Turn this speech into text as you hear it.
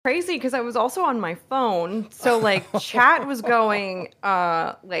crazy because I was also on my phone. So like chat was going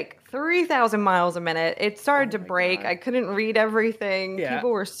like 3,000 miles a minute. It started Oh to my break. god. I couldn't read everything. Yeah.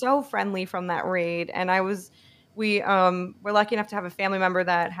 People were so friendly from that raid. And we're lucky enough to have a family member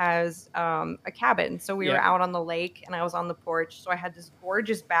that has a cabin. So we were Yeah. out on the lake and I was on the porch. So I had this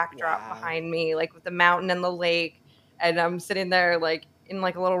gorgeous backdrop Wow. behind me, like with the mountain and the lake. And I'm sitting there like in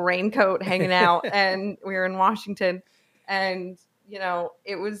like a little raincoat hanging out. And we were in Washington. And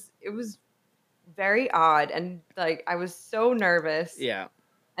it was very odd and, like, I was so nervous, Yeah.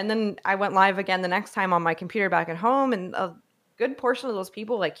 and then I went live again the next time on my computer back at home, and a good portion of those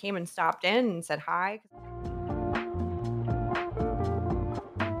people, like, came and stopped in and said hi.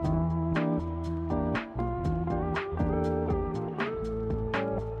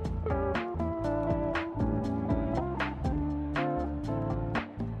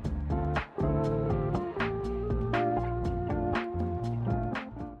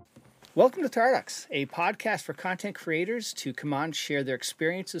 Welcome to Tarducks, a podcast for content creators to come on, share their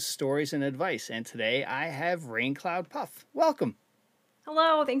experiences, stories, and advice. And today I have Raincloud Puff. Welcome.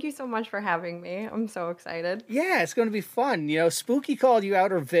 Hello, thank you so much for having me. I'm so excited. Yeah, it's going to be fun. You know, Spooky called you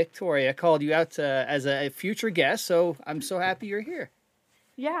out, or Victoria called you out as a future guest, so I'm so happy you're here.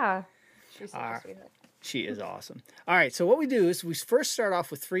 Yeah. She's such a Uh, sweetheart. she is awesome. All right, so what we do is we first start off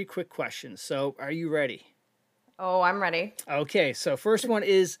with 3 quick questions. So are you ready? Oh, I'm ready. Okay, so first one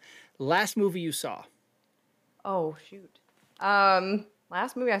is last movie you saw. Oh, shoot.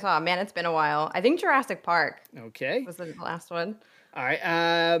 Last movie I saw, man, it's been a while. I think Jurassic Park Okay. was the last one. All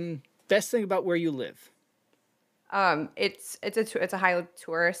right. Best thing about where you live. It's a highly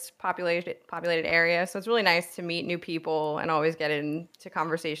tourist populated area, so it's really nice to meet new people and always get into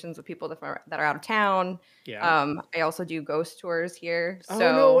conversations with people that are out of town. Yeah. I also do ghost tours here, Oh, no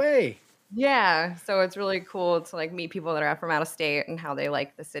so way. yeah, so it's really cool to like meet people that are from out of state and how they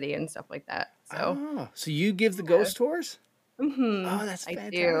like the city and stuff like that. So Oh, so you give the yeah, ghost tours? Oh, that's I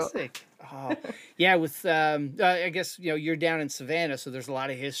do. fantastic. Oh, yeah. With I guess you're down in Savannah, so there's a lot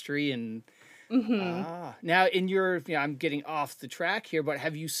of history and hmm now in your I'm getting off the track here, but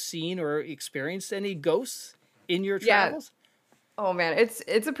have you seen or experienced any ghosts in your Yeah. travels? Oh man, it's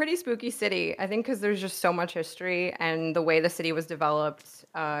a pretty spooky city. I think because there's just so much history and the way the city was developed.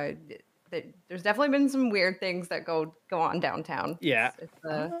 There's definitely been some weird things that go on downtown. Yeah. It's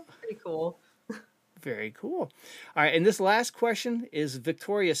Oh, pretty cool. very cool. All right, and this last question is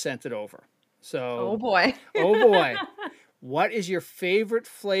Victoria sent it over. Oh So, boy. oh boy, what is your favorite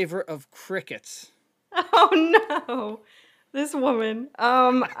flavor of crickets? Oh no. This woman.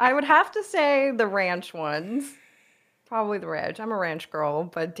 I would have to say the ranch ones. Probably the ranch. I'm a ranch girl,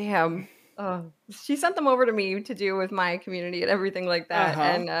 but damn. She sent them over to me to do with my community and everything like that, Uh-huh.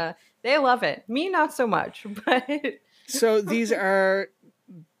 and they love it. Me, not so much, but So these are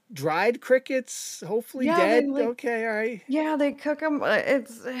dried crickets, hopefully yeah, they dead. like Okay, all right. yeah, they cook them.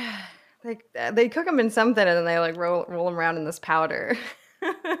 It's like they cook them in something, and then they like roll them around in this powder,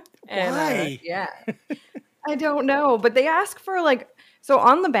 and Why? yeah. I don't know, but they ask for like so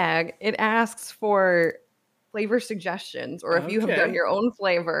on the bag, it asks for flavor suggestions, or if you have done Okay. your own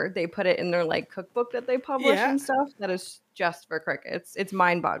flavor, they put it in their like cookbook that they publish Yeah, and stuff that is just for crickets. It's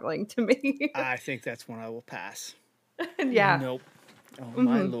mind-boggling to me. I think that's one I will pass. Yeah. Nope. Oh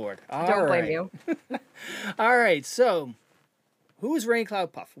my hmm lord. All Don't blame right. you. All right. So, who is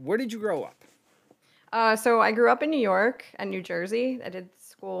Raincloud Puff? Where did you grow up? So I grew up in New York and New Jersey. I did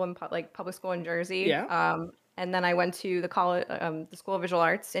school in public school in Jersey. Yeah. And then I went to the School of Visual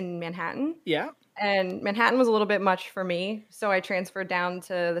Arts in Manhattan. Yeah. And Manhattan was a little bit much for me, so I transferred down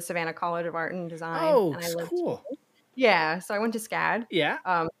to the Savannah College of Art and Design, Oh, and I lived cool. yeah, so I went to SCAD. Yeah.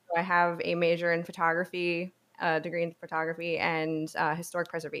 So I have a major in photography, a degree in photography, and historic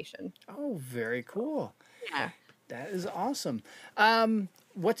preservation. Oh, very So, cool. yeah. That is awesome.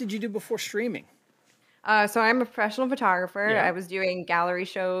 What did you do before streaming? So I'm a professional photographer. Yeah. I was doing gallery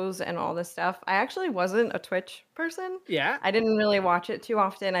shows and all this stuff. I actually wasn't a Twitch person. Yeah. I didn't really watch it too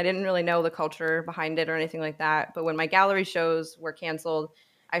often. I didn't really know the culture behind it or anything like that. But when my gallery shows were canceled,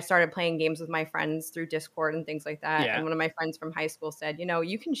 I started playing games with my friends through Discord and things like that. Yeah. And one of my friends from high school said,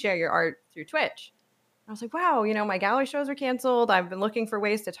 you can share your art through Twitch. I was like, wow, my gallery shows are canceled. I've been looking for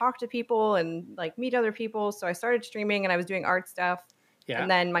ways to talk to people and like meet other people. So I started streaming and I was doing art stuff. Yeah.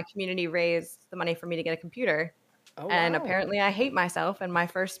 And then my community raised the money for me to get a computer. Oh, And wow. apparently I hate myself, and my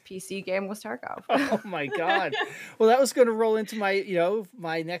first PC game was Tarkov. Oh my God. Well, that was going to roll into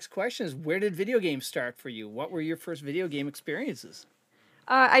my next question is where did video games start for you? What were your first video game experiences?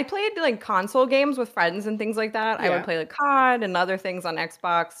 I played like console games with friends and things like that. I would Yeah. play like COD and other things on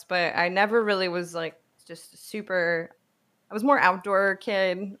Xbox, but I never really was like just super I was more outdoor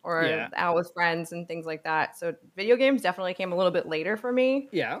kid or Yeah. out with friends and things like that. So video games definitely came a little bit later for me.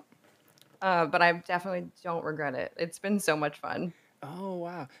 Yeah. But I definitely don't regret it. It's been so much fun. Oh,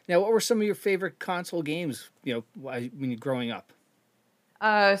 wow. Now, what were some of your favorite console games, when you're growing up?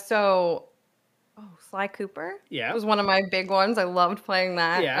 So Sly Cooper Yeah. was one of my big ones. I loved playing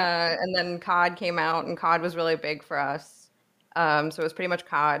that. Yeah. And then COD came out, and COD was really big for us. So it was pretty much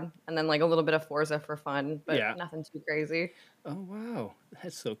COD, and then like a little bit of Forza for fun, but Yeah. nothing too crazy. Oh, wow.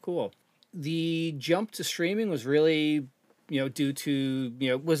 That's so cool. The jump to streaming was really, due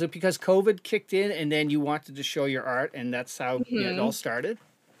to, was it because COVID kicked in and then you wanted to show your art and that's how, it all Mhm. started?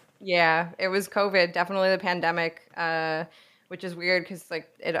 Yeah, it was COVID, definitely the pandemic, which is weird because like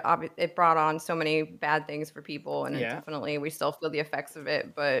it brought on so many bad things for people, and it Yeah. definitely we still feel the effects of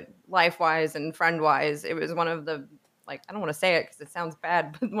it. But life wise and friend wise, it was one of the like I don't want to say it because it sounds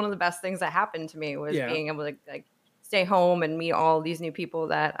bad, but one of the best things that happened to me was Yeah. being able to like stay home and meet all these new people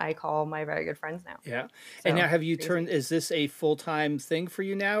that I call my very good friends now. Yeah. And now So have you crazy. turned, is this a full-time thing for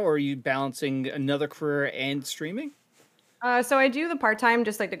you now, or are you balancing another career and streaming? So I do the part-time,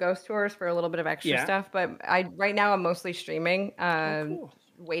 just like the ghost tours for a little bit of extra Yeah. stuff, but I right now I'm mostly streaming, Oh, cool.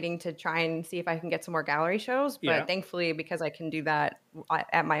 waiting to try and see if I can get some more gallery shows, but Yeah. thankfully because I can do that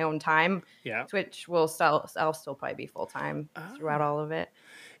at my own time, Yeah. Twitch will still I'll still probably be full-time throughout Ah. all of it.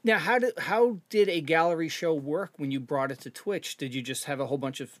 Now, how did a gallery show work when you brought it to Twitch? Did you just have a whole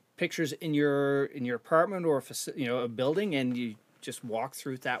bunch of pictures in your apartment or a building, and you just walk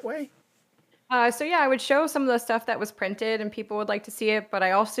through it that way? So yeah, I would show some of the stuff that was printed and people would like to see it, but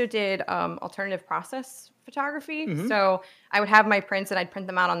I also did alternative process photography. Mm-hmm. So I would have my prints and I'd print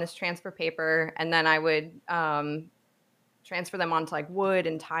them out on this transfer paper, and then I would transfer them onto like wood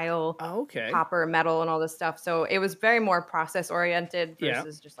and tile, Oh, okay. copper, metal, and all this stuff. So it was very more process oriented Yeah.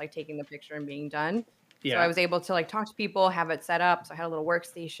 versus just like taking the picture and being done. So I Yeah. was able to like talk to people, have it set up. So I had a little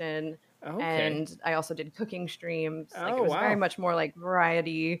workstation, Okay. and I also did cooking streams. Like it Oh, was very wow. much more like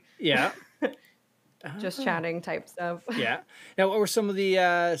variety, Yeah. just Oh, chatting type stuff. yeah. Now, what were some of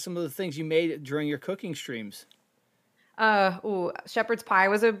the things you made during your cooking streams? Shepherd's pie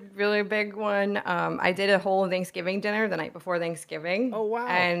was a really big one. I did a whole Thanksgiving dinner the night before Thanksgiving, Oh, wow.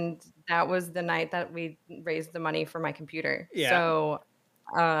 and that was the night that we raised the money for my computer. Yeah. So,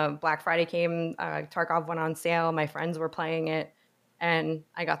 Black Friday came, Tarkov went on sale, my friends were playing it, and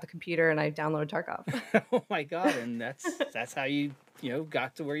I got the computer and I downloaded Tarkov. Oh my God. And that's how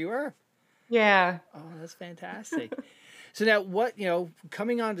got to where you are. Yeah. Oh, that's fantastic. So now what,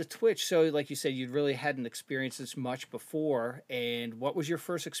 coming onto Twitch, so like you said, you really hadn't experienced this much before. And what was your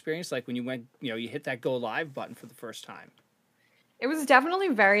first experience like when you went, you hit that go live button for the first time? It was definitely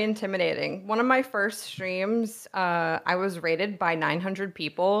very intimidating. One of my first streams, I was rated by 900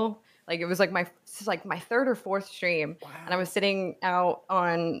 people. Like it was like this is like my third or fourth stream, and I was Wow. sitting out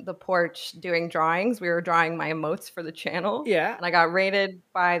on the porch doing drawings. We were drawing my emotes for the channel, Yeah. and I got rated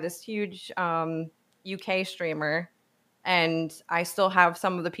by this huge UK streamer. And I still have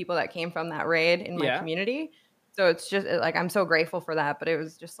some of the people that came from that raid in my Yeah. community. So it's just like I'm so grateful for that. But it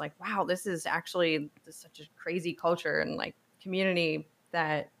was just like, wow, this is actually such a crazy culture and like community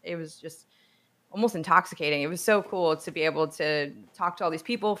that it was just almost intoxicating. It was so cool to be able to talk to all these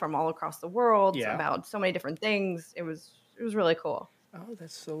people from all across the world Yeah. about so many different things. It was really cool. Oh,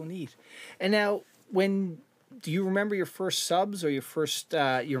 that's so neat. And now when do you remember your first subs or your first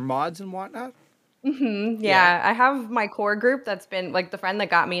your mods and whatnot? Yeah. Yeah, I have my core group that's been like the friend that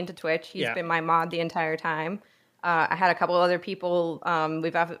got me into Twitch. He's Yeah. been my mod the entire time. I had a couple other people.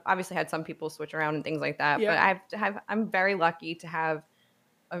 We've obviously had some people switch around and things like that, but Yeah. I'm very lucky to have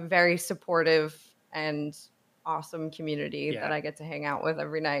a very supportive and awesome community that Yeah. I get to hang out with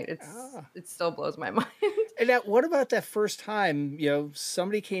every night. Ah. It still blows my mind. And now, what about that first time,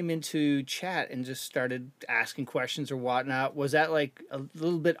 somebody came into chat and just started asking questions or whatnot? Was that like a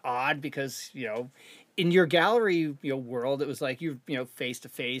little bit odd because, in your gallery, world, it was like face to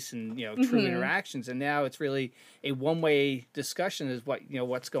face and, true hmm interactions. And now it's really a one-way discussion is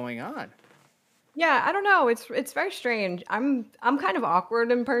what's going on. Yeah, I don't know. It's very strange. I'm kind of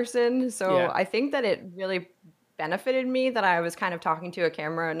awkward in person, so Yeah. I think that it really benefited me that I was kind of talking to a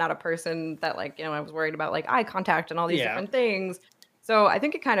camera, not a person that like, I was worried about like eye contact and all these Yeah. different things. So I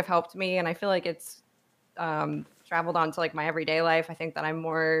think it kind of helped me, and I feel like it's traveled on to like my everyday life. I think that I'm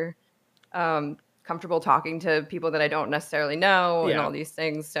more comfortable talking to people that I don't necessarily know and Yeah. all these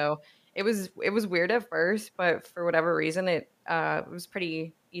things. So it was weird at first, but for whatever reason, it was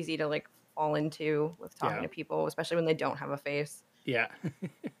pretty easy to like fall into with talking Yeah. to people, especially when they don't have a face. Yeah.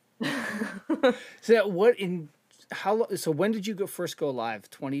 So what in how long, so when did you first go live?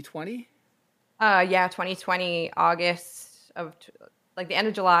 2020? Yeah, 2020 August. like the end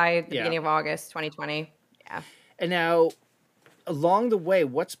of July, the Yeah. beginning of August 2020. Yeah. And now, along the way,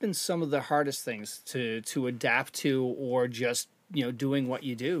 what's been some of the hardest things to adapt to, or just doing what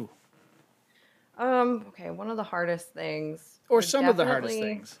you do, Okay, one of the hardest things or would some of the hardest definitely,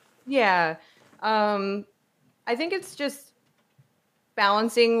 things? yeah. Um, I think it's just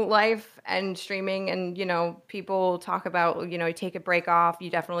balancing life and streaming, and people talk about, you take a break off, you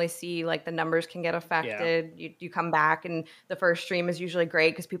definitely see like the numbers can get Yeah. affected. You come back, and the first stream is usually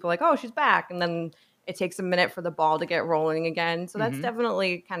great because people are like, oh, she's back, and then it takes a minute for the ball to get rolling again. So that's Mm-hmm.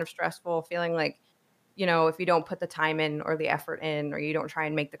 definitely kind of stressful, feeling like, if you don't put the time in or the effort in, or you don't try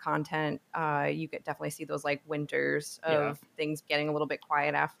and make the content, you could definitely see those like winters Yeah. of things getting a little bit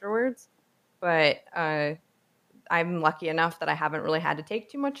quiet afterwards. But I'm lucky enough that I haven't really had to take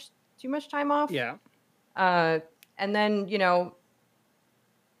too much time off. Yeah. Uh, and then,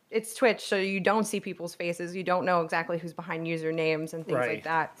 it's Twitch, so you don't see people's faces. You don't know exactly who's behind usernames and things like Right.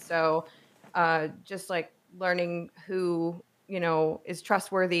 that. So, just like learning who, is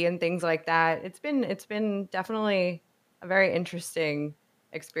trustworthy and things like that. It's been definitely a very interesting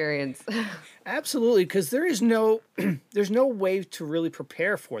experience. Absolutely, because there is no there's no way to really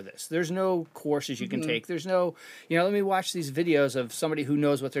prepare for this. There's no courses you can Mhm. take. There's no, let me watch these videos of somebody who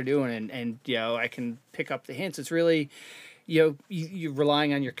knows what they're doing, and I can pick up the hints. It's really, you're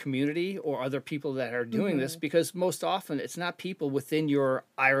relying on your community or other people that are doing this, Mhm. because most often it's not people within your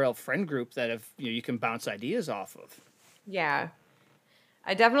IRL friend group that have, you can bounce ideas off of. Yeah.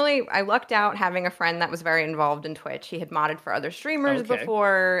 I lucked out having a friend that was very involved in Twitch. He had modded for other streamers Okay.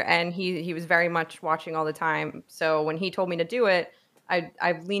 before, and he was very much watching all the time. So when he told me to do it,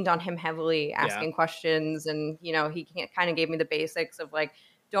 I leaned on him heavily, Yeah. asking questions, and he kind of gave me the basics of like,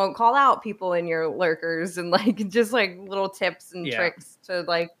 don't call out people in your lurkers, and like just like little tips and Yeah. tricks to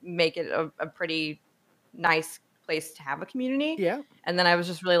like make it a pretty nice place to have a community. Yeah. And then I was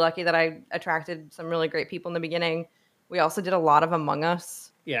just really lucky that I attracted some really great people in the beginning. We also did a lot of Among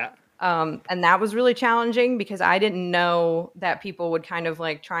Us, Yeah. and that was really challenging because I didn't know that people would kind of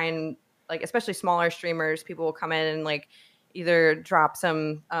like try and like, especially smaller streamers, people will come in and like either drop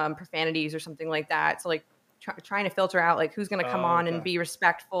some profanities or something like that. So like trying to filter out like who's going to come Oh, on and okay. be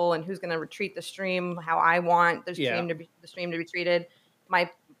respectful and who's going to treat the stream how I want Yeah. the stream to be treated.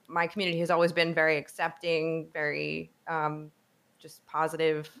 My my community has always been very accepting, very just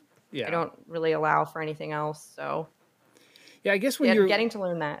positive. I Yeah. don't really allow for anything else. So Yeah. I guess when you're getting to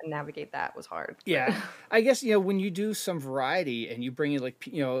learn that and navigate that was hard, but Yeah, I guess, when you do some variety and you bring in, like,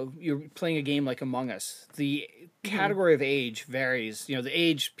 you're playing a game like Among Us, the Mhm, category of age varies. The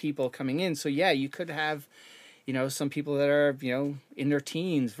age people coming in. So yeah, you could have, some people that are, in their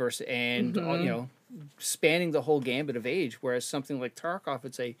teens versus, and mhm, spanning the whole gambit of age. Whereas something like Tarkov,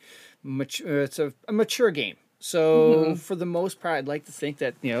 it's a mature game. So mhm, for the most part, I'd like to think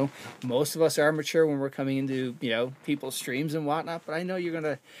that, most of us are mature when we're coming into, people's streams and whatnot. But I know you're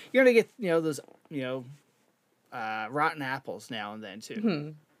gonna get, those, you know rotten apples now and then too.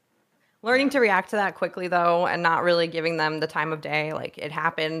 mhm. Learning Yeah. to react to that quickly though, and not really giving them the time of day, like, "It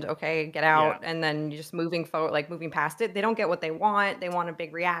happened, okay, get Yeah. out," and then you just moving forward, like, moving past it. They don't get what they want a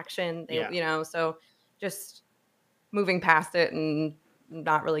big reaction, Yeah. so just moving past it and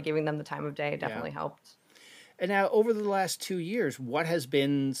not really giving them the time of day Yeah. definitely helped. And now, over the last 2 years, what has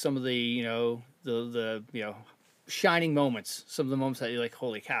been some of the, the shining moments? Some of the moments that you're like,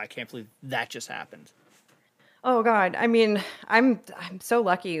 holy cow, I can't believe that just happened. Oh god, I mean, I'm so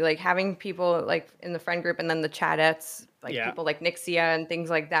lucky, like, having people, like, in the friend group and then the chatettes, like, Yeah. people like Nixia and things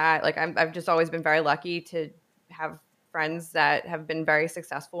like that, like, I've just always been very lucky to have friends that have been very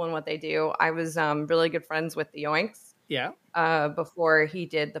successful in what they do. I was, really good friends with the Yoinks, Yeah. before he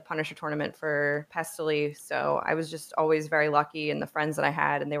did the Punisher tournament for Pestily, so I was just always very lucky in the friends that I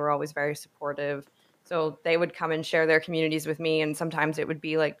had, and they were always very supportive. So they would come and share their communities with me, and sometimes it would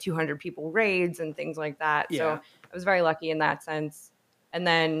be like 200 people raids and things like that. So Yeah. I was very lucky in that sense. And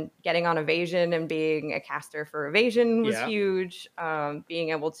then getting on Evasion and being a caster for Evasion was Yeah. huge. Being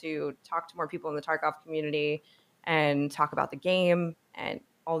able to talk to more people in the Tarkov community and talk about the game and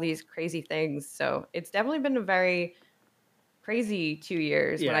all these crazy things. So it's definitely been a very crazy 2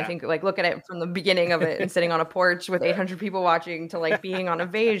 years when I Yeah. think like, look at it from the beginning of it and sitting on a porch with 800 people watching to, like, being on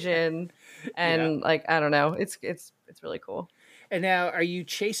Evasion Yeah. and, like, I don't know, it's really cool. And now, are you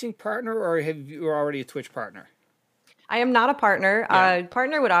chasing partner, or have you already a Twitch partner? I am not a partner. Yeah.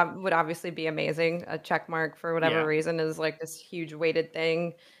 Partner would obviously be amazing. A check mark for whatever Yeah. reason is, like, this huge weighted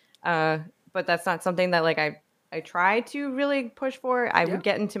thing, uh, but that's not something that, like, I I try to really push for. I Yeah. would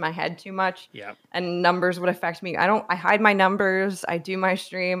get into my head too much, Yeah. and numbers would affect me. I hide my numbers. I do my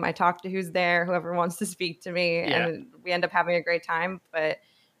stream. I talk to who's there, whoever wants to speak to me, Yeah. and we end up having a great time. But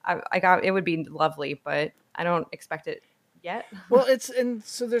I got it would be lovely, but I don't expect it yet. Well, and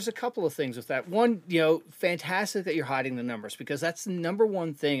so there's a couple of things with that. One, fantastic that you're hiding the numbers, because that's the number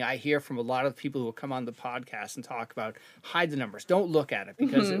one thing I hear from a lot of people who will come on the podcast and talk about: hide the numbers. Don't look at it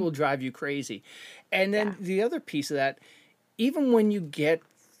because it Mhm. will drive you crazy. And Yeah. then the other piece of that, even when you get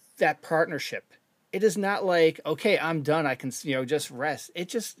that partnership, it is not like, okay, I'm done, I can, just rest.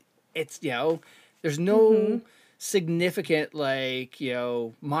 It's there's no Mhm. significant, like,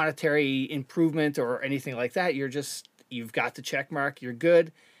 monetary improvement or anything like that. You've got the check mark, you're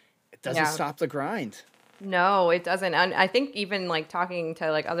good. It doesn't Yeah. stop the grind. No, it doesn't. And I think even like talking to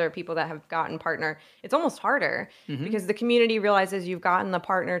like other people that have gotten partner, it's almost harder Hmm. because the community realizes you've gotten the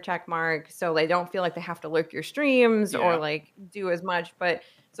partner check mark, so they don't feel like they have to lurk your streams or Yeah. like do as much. But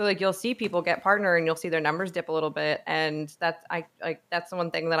so like you'll see people get partner and you'll see their numbers dip a little bit, and that's the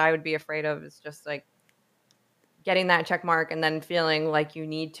one thing that I would be afraid of is just like getting that check mark and then feeling like you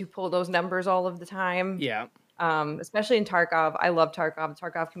need to pull those numbers all of the time. Yeah. Especially in Tarkov. I love Tarkov. The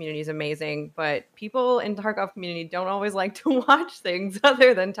Tarkov community is amazing, but people in the Tarkov community don't always like to watch things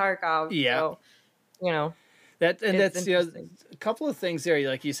other than Tarkov. Yeah. So, you know, it's That's interesting. a couple of things there.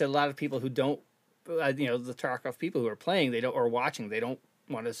 Like you said, a lot of people who don't, the Tarkov people who are playing, they don't, or watching, they don't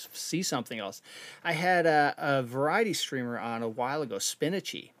want to see something else. I had a variety streamer on a while ago,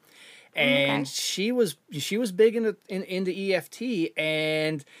 Spinachy, Mm, and okay. she was big into EFT,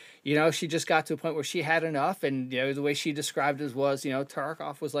 and she just got to a point where she had enough, and the way she described it was,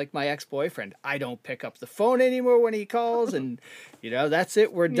 Tarkov was like my ex-boyfriend. I don't pick up the phone anymore when he calls, and that's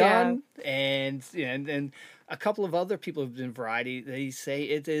it, we're Yeah. done. And a couple of other people who've been variety, they say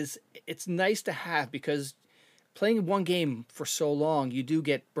it's nice to have, because playing one game for so long, you do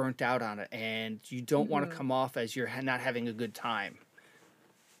get burnt out on it, and you don't want to Mhm. come off as you're not having a good time.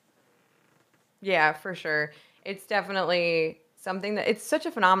 Yeah, for sure. It's definitely something that it's such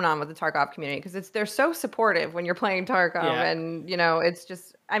a phenomenon with the Tarkov community because they're so supportive when you're playing Tarkov, Yeah. and it's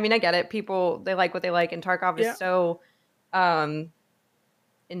just I mean, I get it. People they like what they like, and Tarkov is Yeah. so um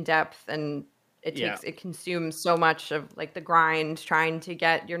in depth, and Yeah. it consumes so much of like the grind trying to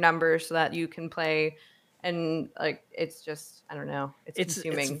get your numbers so that you can play, and like it's just I don't know, it's It's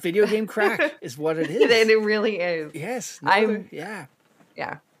consuming. video game crack is what it And is. it really is. Yes. No, I'm yeah.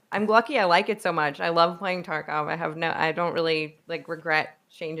 yeah. I'm lucky I like it so much. I love playing Tarkov. I don't really like regret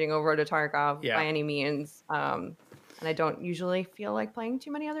changing over to Tarkov Yeah. by any means. And I don't usually feel like playing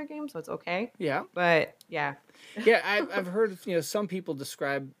too many other games, so it's okay. Yeah. But yeah. Yeah, I've heard some people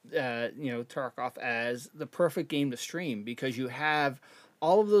describe Tarkov as the perfect game to stream, because you have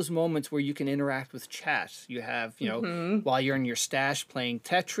all of those moments where you can interact with chat. You have Mhm. while you're in your stash playing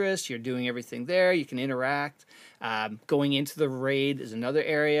Tetris, you're doing everything there. You can interact. Going into the raid is another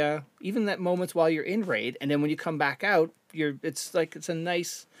area. Even that moments while you're in raid, and then when you come back out, it's a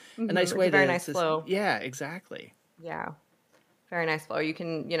nice Mhm. It's way a very to, nice flow. yeah, exactly. Yeah. Very nice flow. You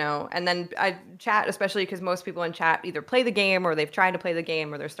can, and then I chat, especially because most people in chat either play the game or they've tried to play the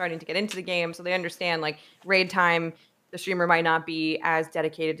game or they're starting to get into the game. So they understand like raid time, the streamer might not be as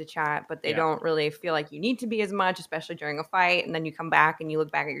dedicated to chat, but they Yeah. don't really feel like you need to be as much, especially during a fight. And then you come back and you look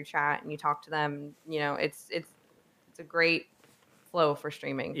back at your chat and you talk to them. It's a great flow for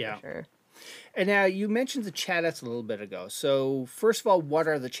streaming for Yeah. sure. And now you mentioned the chatettes a little bit ago. So first of all, what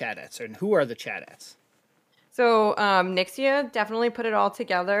are the chatettes, and who are the chatettes? So, Nixia definitely put it all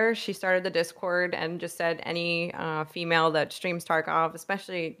together. She started the Discord and just said any female that streams Tarkov,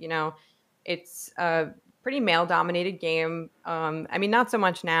 especially, it's a pretty male dominated game. I mean, not so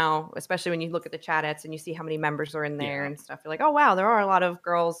much now, especially when you look at the chatettes and you see how many members are in there Yeah. and stuff. You're like, oh, wow, there are a lot of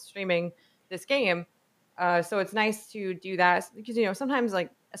girls streaming this game. So it's nice to do that because, sometimes, like,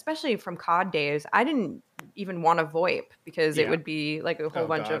 especially from COD days, I didn't even want to VoIP because it Yeah. would be like a whole Oh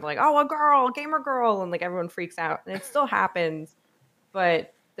bunch of God. like, oh, a girl, gamer girl, and like everyone freaks out. And it still happens,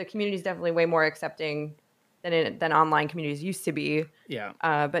 but the community is definitely way more accepting than online communities used to be. Yeah.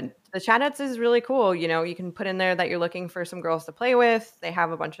 But the chatettes is really cool. You can put in there that you're looking for some girls to play with. They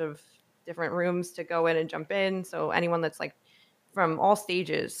have a bunch of different rooms to go in and jump in. So anyone that's like from all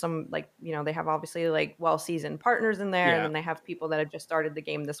stages, some like, they have obviously like well-seasoned partners in there, and Yeah. then they have people that have just started the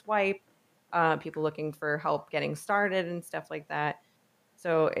game this wipe, people looking for help getting started and stuff like that.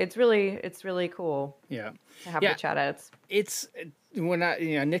 So it's really cool Yeah. to have the Yeah. chatettes. It's when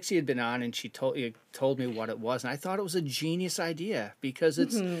Nixie had been on, and she told me what it was, and I thought it was a genius idea, because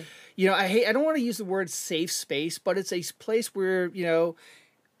it's Mhm. I don't want to use the word safe space, but it's a place where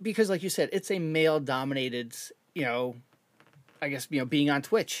because like you said, it's a male dominated you know, I guess, being on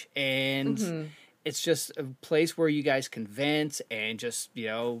Twitch, and Mhm. it's just a place where you guys can vent and just,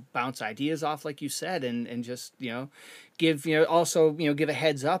 bounce ideas off, like you said, and just, give, also, give a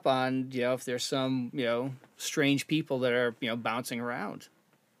heads up on, if there's some, strange people that are, bouncing around.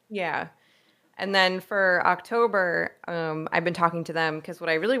 Yeah. And then for October, I've been talking to them because what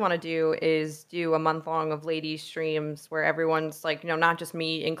I really want to do is do a month long of ladies streams where everyone's like, not just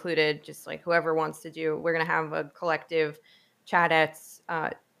me included, just like whoever wants to do. We're gonna have a collective Chadettes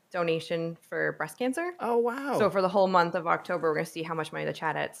donation for breast cancer. Oh, So wow. for the whole month of October, we're gonna see how much money the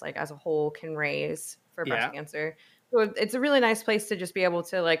Chadettes, like, as a whole can raise for breast Yeah. cancer. So it's a really nice place to just be able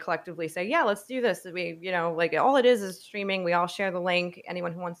to, like, collectively say, "Yeah, let's do this." We like, all it is streaming. We all share the link.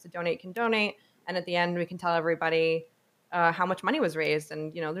 Anyone who wants to donate can donate, and at the end, we can tell everybody, how much money was raised,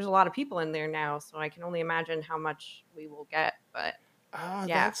 and, there's a lot of people in there now, so I can only imagine how much we will get, but Oh,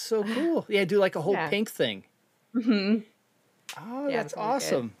 yeah. that's so cool. Yeah, do like a whole Yeah. pink thing. Mhm. Oh, Yeah, that's that sounds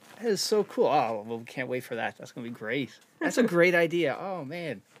good. awesome. That is so cool. Oh, well, we can't wait for that. That's gonna be great. That's a great idea. Oh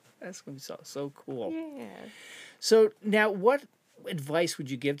man, that's gonna be so cool. Yeah. So now, what advice would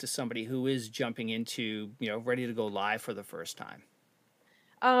you give to somebody who is jumping into, ready to go live for the first time?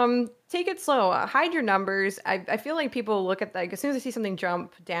 Take it slow. Hide your numbers. I feel like people look at like as soon as they see something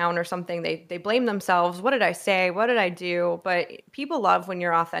jump down or something, they blame themselves. What did I say? What did I do? But people love when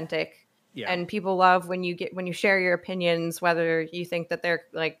you're authentic, Yeah, and people love when you share your opinions, whether you think that they're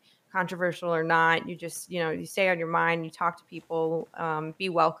like controversial or not. You just you stay on your mind. You talk to people. Be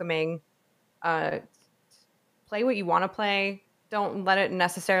welcoming. Uh, play what you want to play. Don't let it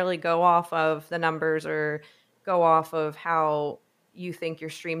necessarily go off of the numbers or go off of how you think your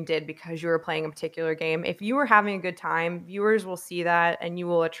stream did because you were playing a particular game. If you were having a good time, viewers will see that and you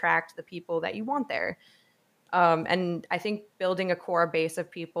will attract the people that you want there. And I think building a core base of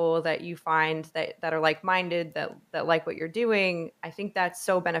people that you find that are like minded, that like what you're doing, I think that's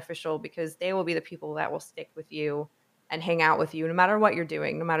so beneficial because they will be the people that will stick with you and hang out with you no matter what you're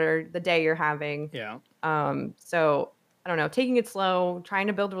doing, no matter the day you're having. yeah, So I don't know, taking it slow, trying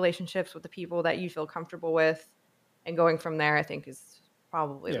to build relationships with the people that you feel comfortable with, and going from there, I think is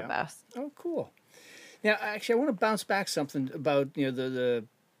probably the yeah. best. Oh, cool. Now, actually, I want to bounce back something about, the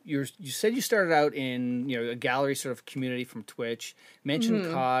you said you started out in, a gallery sort of community from Twitch. Mentioned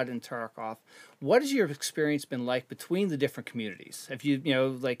Hmm. COD and Tarkov. What has your experience been like between the different communities? Have you,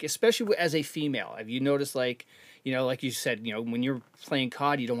 like, especially as a female, have you noticed, like, like you said, when you're playing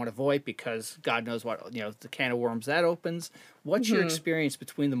COD, you don't want to VoIP because God knows what, the can of worms that opens. What's your Hmm. experience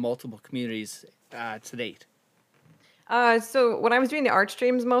between the multiple communities to date? So when I was doing the art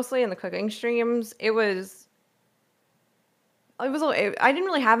streams mostly and the cooking streams, I didn't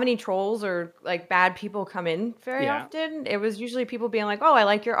really have any trolls or, like, bad people come in very Yeah, often. It was usually people being like, "Oh, I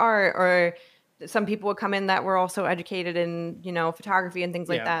like your art," or some people would come in that were also educated in, photography and things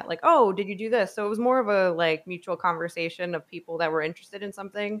like yeah, that, like, "Oh, did you do this?" So it was more of a, like, mutual conversation of people that were interested in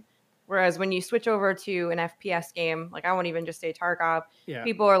something. Whereas when you switch over to an FPS game, like, I won't even just say Tarkov, yeah,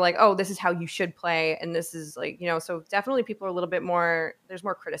 people are like, "Oh, this is how you should play," and this is like, so definitely people are a little bit more there's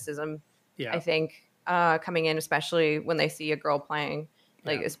more criticism, I yeah, think, coming in, especially when they see a girl playing.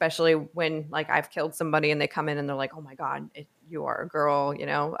 Like, yeah, especially when, like, I've killed somebody and they come in and they're like, "Oh my god, you are a girl," you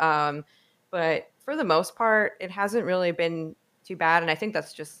know? But for the most part, it hasn't really been too bad, and I think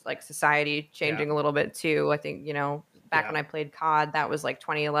that's just, like, society yeah, changing a little bit too. I think, back yeah. when I played COD, that was, like,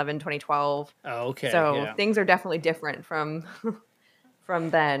 2011, 2012. Oh, okay, So yeah. things are definitely different from from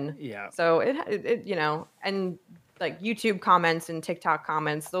then. Yeah. So and like YouTube comments and TikTok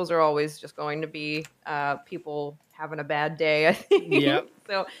comments, those are always just going to be people having a bad day, I Yeah. think.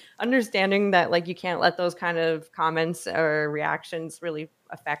 So understanding that like you can't let those kind of comments or reactions really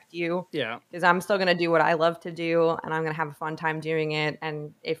affect you Yeah. because I'm still going to do what I love to do and I'm going to have a fun time doing it.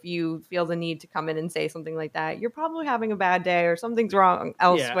 And if you feel the need to come in and say something like that, you're probably having a bad day or something's wrong Yeah.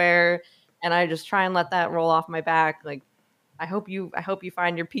 elsewhere. And I just try and let that roll off my back. Like, I hope you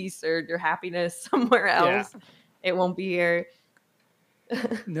find your peace or your happiness somewhere Yeah. else. It won't be here.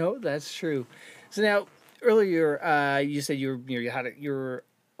 No, that's true. So now, earlier, you said you're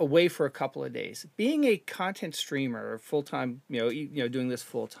away for a couple of days. Being a content streamer, full time, doing this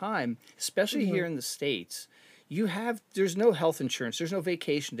full time, especially here Mhm. in the states, there's no health insurance, there's no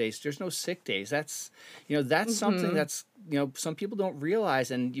vacation days, there's no sick days. That's something Mhm. that's some people don't realize,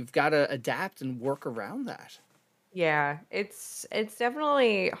 and you've got to adapt and work around that. Yeah, it's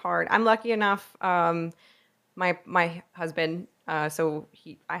definitely hard. I'm lucky enough, my husband, so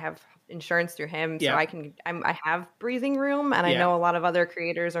he I have insurance through him, so Yeah. I have breathing room, and I Yeah. know a lot of other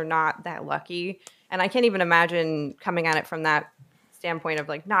creators are not that lucky, and I can't even imagine coming at it from that standpoint of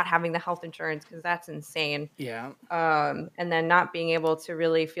like not having the health insurance because that's insane. Yeah. And then not being able to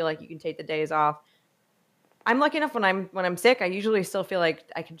really feel like you can take the days off. I'm lucky enough when I'm sick, I usually still feel like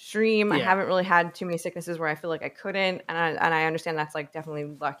I can stream. I Yeah. haven't really had too many sicknesses where I feel like I couldn't, and I understand that's like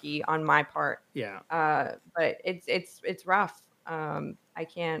definitely lucky on my part. Yeah. But it's rough. I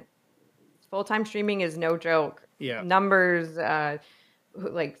can't. Full time streaming is no joke. Yeah. Numbers,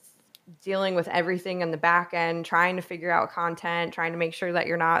 like dealing with everything in the back end, trying to figure out content, trying to make sure that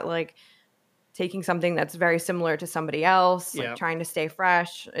you're not like taking something that's very similar to somebody else, like Yeah. trying to stay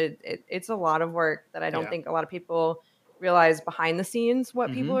fresh. It's a lot of work that I don't Yeah. think a lot of people realize behind the scenes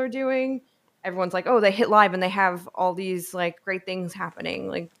what people Mhm. are doing. Everyone's like, "Oh, they hit live and they have all these like great things happening."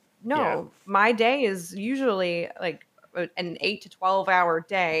 Like, Yeah. no, my day is usually like an 8 to 12-hour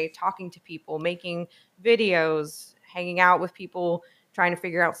day talking to people, making videos, hanging out with people, trying to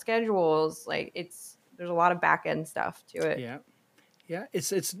figure out schedules. Like there's a lot of back end stuff to it. Yeah. Yeah,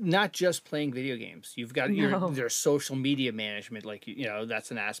 it's not just playing video games. You've got No. there's social media management, like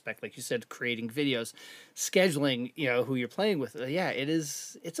that's an aspect, like you said, creating videos, scheduling, who you're playing with. Yeah,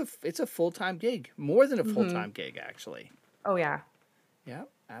 it's a full time gig, more than a full Mhm. time gig actually. Oh yeah. Yeah,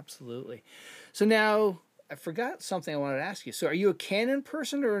 absolutely. So now I forgot something I wanted to ask you. So are you a Canon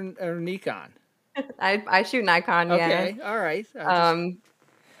person or Nikon? I shoot Nikon, yeah. Okay, all right. Um,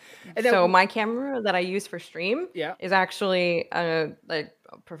 And so then my camera that I use for stream yeah, is actually a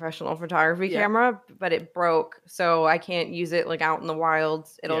professional photography yeah, camera, but it broke, so I can't use it like out in the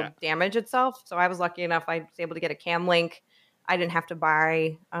wilds. yeah, It'll damage itself. So I was lucky enough I was able to get a cam link. I didn't have to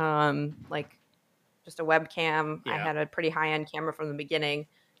buy like just a webcam. I yeah. had a pretty high-end camera from the beginning.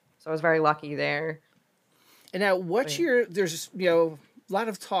 So I was very lucky there. And now, But what's yeah. your? There's a lot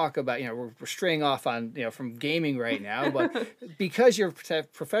of talk about we're straying off on from gaming right now, but because you're a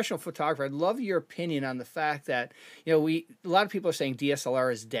professional photographer, I'd love your opinion on the fact that we a lot of people are saying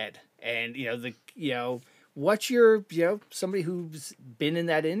DSLR is dead, and what's your somebody who's been in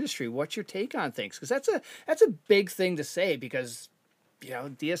that industry, what's your take on things? Because that's a big thing to say because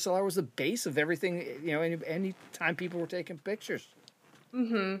DSLR was the base of everything. Any time people were taking pictures.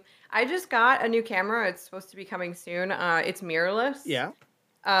 I just got a new camera. It's supposed to be coming soon. It's mirrorless. Yeah,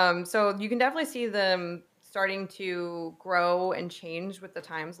 So you can definitely see them starting to grow and change with the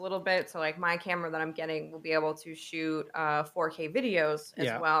times a little bit. So like my camera that I'm getting will be able to shoot 4K videos as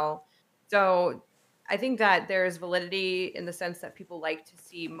yeah, well. So I think that there's validity in the sense that people like to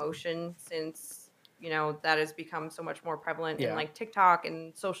see motion since that has become so much more prevalent in yeah, like TikTok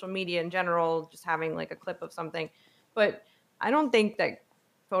and social media in general, just having like a clip of something. But I don't think that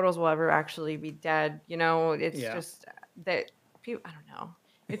photos will ever actually be dead. It's yeah. just that people. I don't know.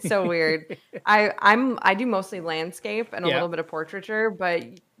 It's so weird. I do mostly landscape and a Yeah, little bit of portraiture, but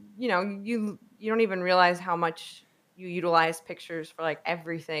you don't even realize how much you utilize pictures for like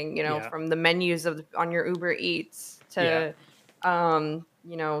everything, yeah, from the menus on your Uber Eats yeah, to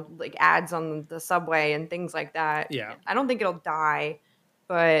like ads on the subway and things like that. yeah. I don't think it'll die,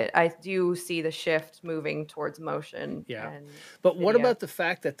 but I do see the shift moving towards motion Yeah. and But what video. about the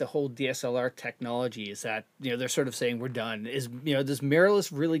fact that the whole DSLR technology is that, they're sort of saying we're done. Does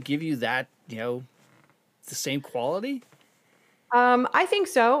mirrorless really give you that, the same quality? I think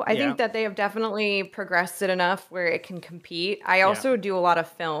so. I Yeah. think that they have definitely progressed it enough where it can compete. I Yeah. also do a lot of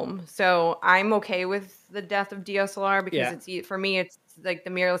film, so I'm okay with the death of DSLR because Yeah. for me, it's like the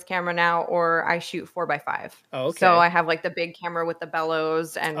mirrorless camera now, or I shoot 4x5. Oh, So okay. I have like the big camera with the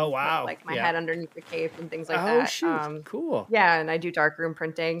bellows Oh, and put wow. like my Yeah. head underneath the cape and things like Oh, that. shoot. Cool. Yeah, and I do darkroom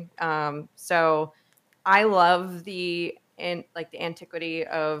printing. So I love the antiquity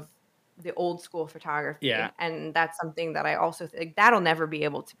of the old school Yeah. photography, and that's something that I also think that'll never be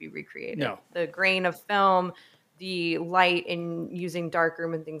able to be recreated. No. The grain of film, the light in using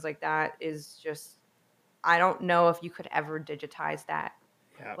darkroom and things like that is just I don't know if you could ever digitize that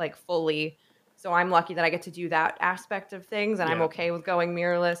Yeah. like fully. So I'm lucky that I get to do that aspect of things and I'm Yeah. okay with going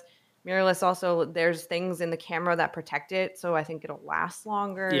mirrorless. Mirrorless also there's things in the camera that protect it, so I think it'll last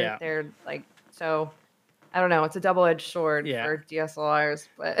longer. Yeah. They're like so I don't know, it's a double-edged sword Yeah. for DSLRs,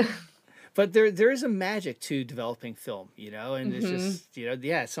 but But there is a magic to developing film, and it's mhm. just,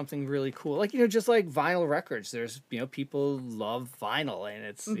 yeah, it's something really cool. Like, just like vinyl records. There's, people love vinyl and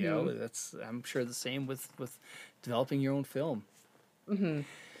it's, Mhm. that's I'm sure the same with developing your own film. Mhm.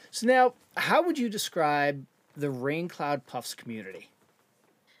 So now, how would you describe the Rain Cloud Puffs community?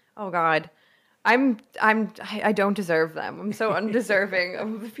 Oh god. I don't deserve them. I'm so undeserving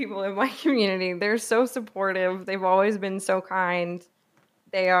of the people in my community. They're so supportive. They've always been so kind.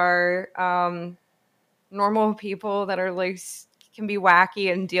 They are normal people that are like can be wacky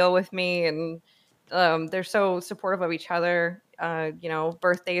and deal with me and they're so supportive of each other.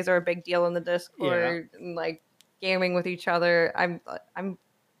 birthdays are a big deal in the Yeah. Discord, and like gaming with each other. I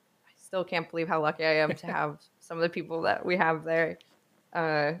still can't believe how lucky I am to have some of the people that we have there.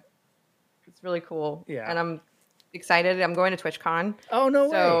 Uh, it's really cool, Yeah. and I'm excited. I'm going to TwitchCon, Oh, no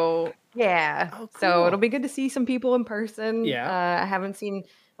way. so yeah. Oh, So it'll cool. be good to see some people in person. Yeah. I haven't seen.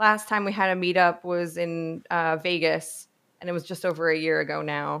 Last time we had a meetup was in Vegas, and it was just over a year ago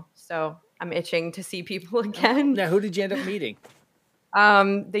now. So I'm itching to see people Oh, cool. again. Now, who did you end up meeting?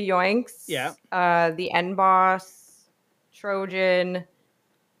 The Yeah. Yoinks, the N Boss, Trojan,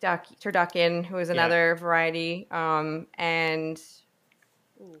 Turducken, who is Yeah. another variety, and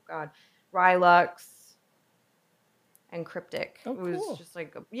oh god, Rylux and Cryptic. Oh, It was cool. just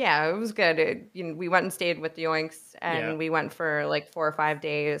like yeah, it was good. We went and stayed with the Yoinks, Yeah. and we went for like 4 or 5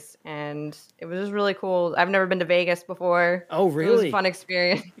 days, and it was just really cool. I've never been to Vegas before, Oh, so it was a really? fun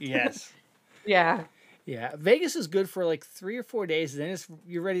experience. Yes. Yeah. Yeah. Vegas is good for like 3 or 4 days, and then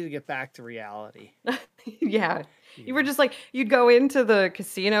you're ready to get back to reality. Yeah. You were Yeah. just like you'd go into the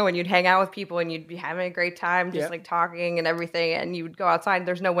casino and you'd hang out with people and you'd be having a great time just Yeah. like talking and everything, and you would go outside,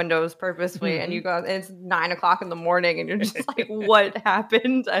 there's no windows purposely, and you Hmm. go and it's 9 o'clock in the morning and you're just like, "What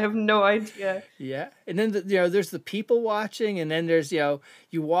happened? I have no idea." Yeah. And then, there's the people watching, and then there's, you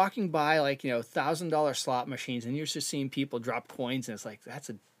walking by like, $1,000 slot machines, and you're just seeing people drop coins, and it's like, that's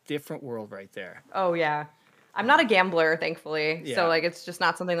a different world right there. Oh, yeah. I'm not a Yeah. gambler, thankfully, so, Yeah. like, it's just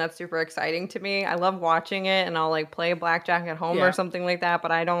not something that's super exciting to me. I love watching it, and I'll, like, play blackjack at home or Yeah. something like that, but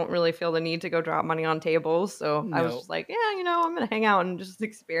I don't really feel the need to go drop money on tables, so I was No. just like, "Yeah, I'm gonna hang out and just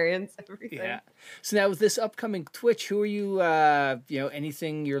experience Yeah. everything." So now with this upcoming Twitch, who are you,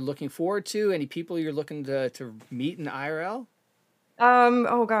 anything you're looking forward to? Any people you're looking to meet in IRL?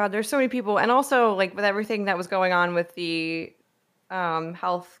 Oh god, there's so many people, and also, like, with everything that was going on with the,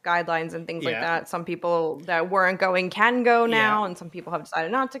 health guidelines and things like Yeah. that, some people that weren't going can go Yeah. now, and some people have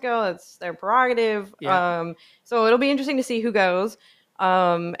decided not to go. It's their prerogative. Yeah. So it'll be interesting to see who goes.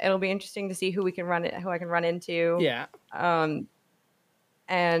 It'll be interesting to see who I can run into. Yeah. Um,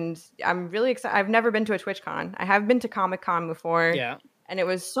 and I'm really excited. I've never been to a TwitchCon. I have been to Comic Con before, Yeah. and it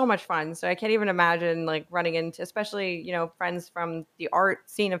was so much fun. So I can't even imagine like running into, especially friends from the art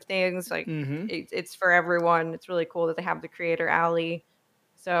scene of things. Like Mm-hmm. it's for everyone. It's really cool that they have the Creator Alley.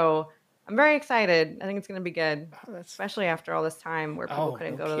 So I'm very excited. I think it's going to be good, Oh, that's especially after all this time where people oh,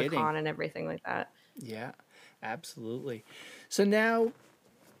 couldn't no go to the kidding. con and everything like that. Yeah, absolutely. So now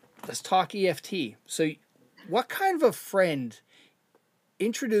let's talk EFT. So what kind of a friend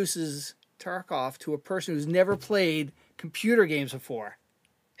introduces Tarkov to a person who's never played computer games before?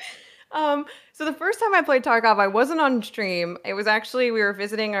 So the first time I played Tarkov, I wasn't on stream. It was actually we were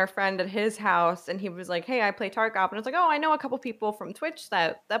visiting our friend at his house, and he was like, "Hey, I play Tarkov," and I was like, "Oh, I know a couple people from Twitch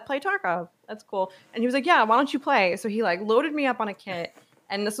that play Tarkov. That's cool." And he was like, "Yeah, why don't you play?" So he like loaded me up on a kit,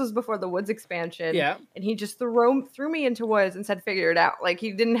 and this was before the Woods expansion, Yeah. and he just threw me into Woods and said, "Figure it out." Like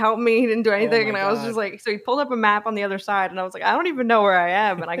he didn't help me, he didn't do Oh anything, my and I was just God. like, so he pulled up a map on the other side, and I was like, I don't even know where I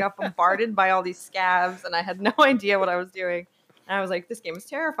am, and I got bombarded by all these scavs, and I had no idea what I was doing, and I was like, this game is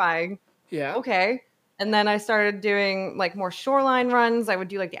terrifying. Yeah. Okay. And then I started doing like more shoreline runs. I would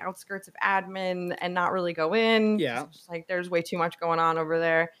do like the outskirts of admin and not really go in because Yeah. it's just like there's way too much going on over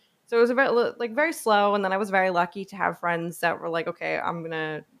there. So it was a very slow. And then I was very lucky to have friends that were like, okay, I'm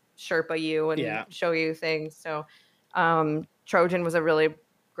gonna Sherpa you and Yeah. show you things. So Trojan was a really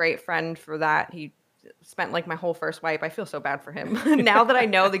great friend for that. He spent like my whole first wipe. I feel so bad for him now that I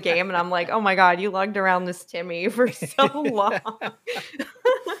know the game, and I'm like, oh my god, you lugged around this Timmy for so long.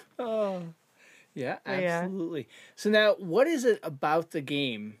 Oh, yeah, But yeah. absolutely. So now, what is it about the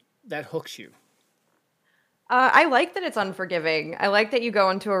game that hooks you? I like that it's unforgiving. I like that you go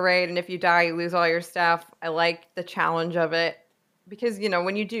into a raid and if you die, you lose all your stuff. I like the challenge of it because,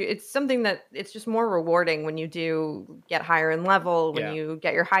 when you do, it's something that it's just more rewarding when you do get higher in level, when Yeah. you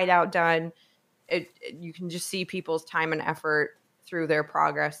get your hideout done. You can just see people's time and effort through their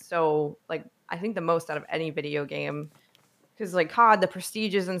progress. So, like, I think the most out of any video game because, like, COD, the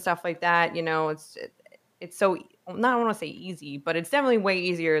prestiges and stuff like that, it's so not I want to say easy, but it's definitely way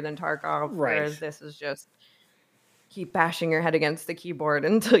easier than Tarkov. Right. Whereas this is just keep bashing your head against the keyboard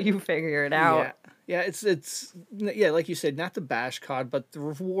until you figure it Yeah. out. Yeah, it's yeah, like you said, not the bash card, but the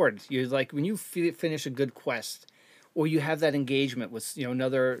reward. You like when you finish a good quest, or you have that engagement with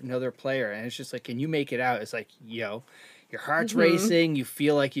another player, and it's just like, can you make it out? It's like your heart's Mhm. racing. You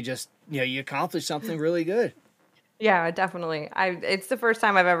feel like you just you accomplished something really good. Yeah, definitely. It's the first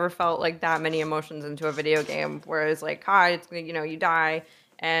time I've ever felt like that many emotions into a video game. Whereas like COD, it's you die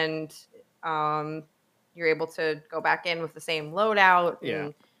and um you're able to go back in with the same loadout, Yeah.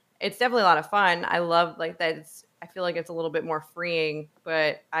 and it's definitely a lot of fun. I love like that I feel like it's a little bit more freeing,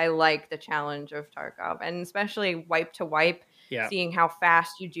 but I like the challenge of Tarkov, and especially wipe to wipe, Yeah. seeing how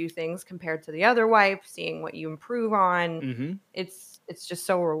fast you do things compared to the other wipe, seeing what you improve on. Mm-hmm. It's just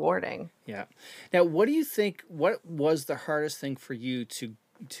so rewarding. Yeah. Now, what do you think? What was the hardest thing for you to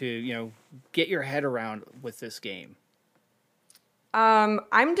get your head around with this game?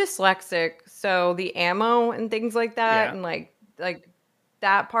 I'm dyslexic, so the ammo and things like that, Yeah. and like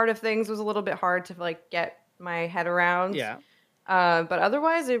that part of things was a little bit hard to like get my head around. Yeah. But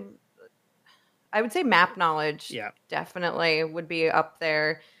otherwise, I would say map knowledge Yeah. definitely would be up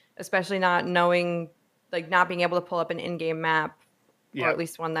there, especially not knowing, like not being able to pull up an in-game map, or Yeah. at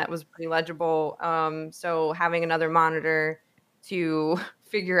least one that was pretty legible. So having another monitor to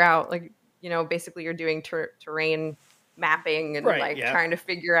figure out, like, basically you're doing terrain mapping and Right. like Yeah. trying to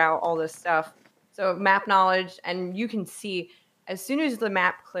figure out all this stuff. So map knowledge, and you can see as soon as the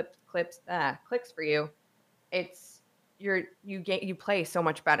map clicks for you, it's you play so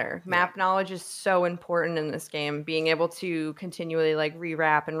much better. Yeah. Map knowledge is so important in this game. Being able to continually like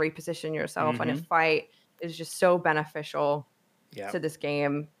rewrap and reposition yourself in a Mm-hmm. fight is just so beneficial Yeah. to this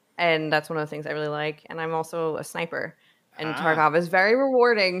game. And that's one of the things I really like. And I'm also a sniper. And Ah. Tarkov is very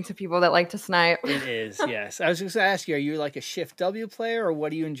rewarding to people that like to snipe. It is, yes. I was just gonna ask you, are you like a Shift W player or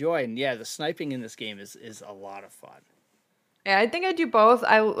what do you enjoy? And yeah, the sniping in this game is a lot of fun. Yeah, I think I do both.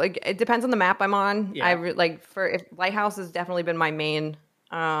 I like it depends on the map I'm on. Yeah. Like for if Lighthouse has definitely been my main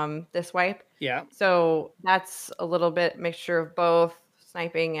this wipe. Yeah. So that's a little bit mixture of both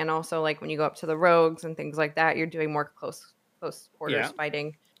sniping, and also like when you go up to the rogues and things like that, you're doing more close quarters Yeah.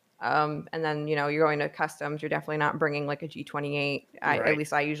 fighting. And then you're going to customs. You're definitely not bringing like a G28. At Right.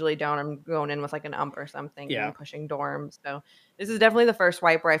 least I usually don't. I'm going in with like an ump or something Yeah. and pushing dorms. So this is definitely the first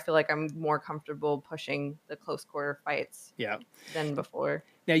wipe where I feel like I'm more comfortable pushing the close quarter fights Yeah. than before.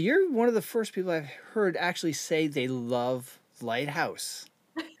 Now you're one of the first people I've heard actually say they love Lighthouse.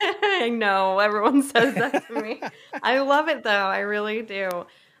 I know, everyone says that to me. I love it though, I really do.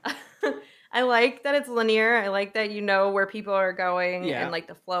 I like that it's linear, I like that you know where people are going, and, Yeah. like,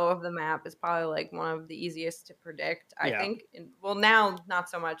 the flow of the map is probably, like, one of the easiest to predict, I Yeah. think, well, now, not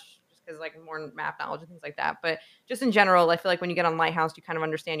so much just because like, more map knowledge and things like that, but just in general, I feel like when you get on Lighthouse, you kind of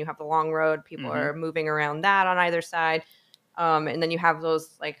understand you have the long road, people Mm-hmm. are moving around that on either side, and then you have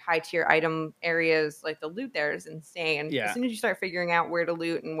those like high tier item areas, like the loot there is insane. As Yeah. soon as you start figuring out where to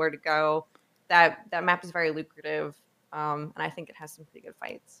loot and where to go, that map is very lucrative. And I think it has some pretty good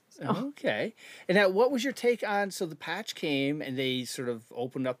fights. So Okay. And now what was your take on, so the patch came and they sort of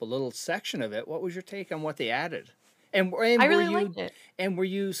opened up a little section of it. What was your take on what they added? And I were really you liked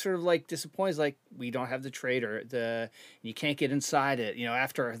it. sort of like disappointed, like we don't have the trader, you can't get inside it,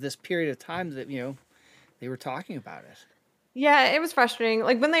 after this period of time that, they were talking about it. Yeah, it was frustrating.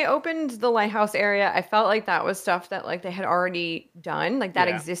 Like when they opened the lighthouse area, I felt like that was stuff that like they had already done. Like that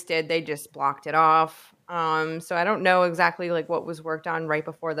Yeah. existed. They just blocked it off. So I don't know exactly like what was worked on right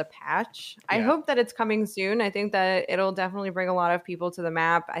before the patch. I Yeah. hope that it's coming soon. I think that it'll definitely bring a lot of people to the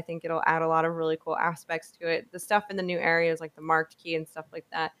map. I think it'll add a lot of really cool aspects to it. The stuff in the new areas like the marked key and stuff like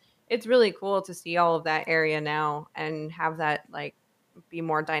that. It's really cool to see all of that area now and have that like be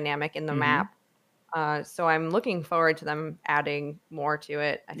more dynamic in the Mm-hmm. map. So I'm looking forward to them adding more to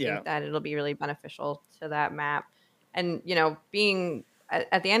it. I Yeah. think that it'll be really beneficial to that map. And being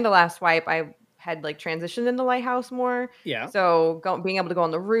at the end of last wipe, I had like transitioned into Lighthouse more. Yeah. So being able to go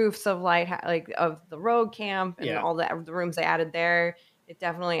on the roofs of like of the rogue camp and Yeah. all the rooms they added there, it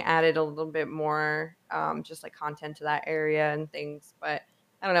definitely added a little bit more just like content to that area and things. But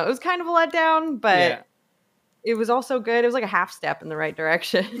I don't know, it was kind of a letdown, but Yeah. it was also good. It was like a half step in the right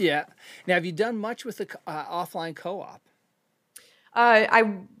direction. Yeah. Now, have you done much with the offline co-op?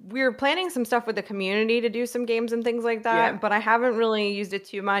 We were planning some stuff with the community to do some games and things like Yeah. that, but I haven't really used it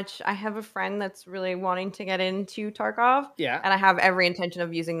too much. I have a friend that's really wanting to get into Tarkov, Yeah. and I have every intention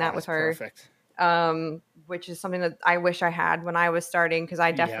of using Oh, that that's with her. perfect. Which is something that I wish I had when I was starting, because I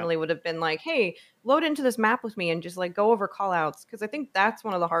Yeah. definitely would have been like, "Hey, load into this map with me and just like go over callouts," because I think that's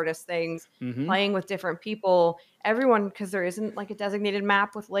one of the hardest things Mm-hmm. playing with different people. Everyone, because there isn't like a designated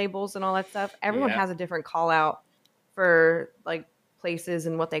map with labels and all that stuff. Everyone Yeah. has a different call out for like places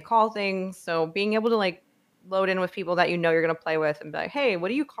and what they call things. So being able to like load in with people that you're gonna play with and be like, "Hey, what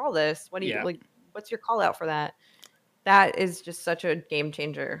do you call this? What do you Yeah. like? What's your call out for that?" That is just such a game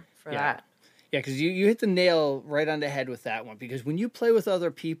changer for Yeah. that. Yeah, because you hit the nail right on the head with that one. Because when you play with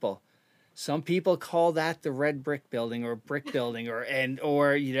other people, some people call that the red brick building or brick building or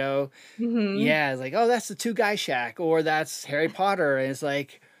Hmm. yeah, it's like, oh, that's the two guy shack or that's Harry Potter, and it's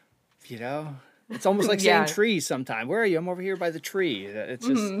like, it's almost like saying Yeah. tree sometime. Where are you? I'm over here by the tree. It's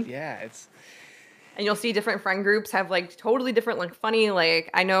just Mhm. yeah, it's and you'll see different friend groups have like totally different, like funny, like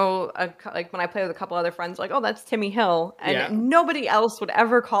I know like when I play with a couple other friends, like, oh, that's Timmy Hill, and Yeah. nobody else would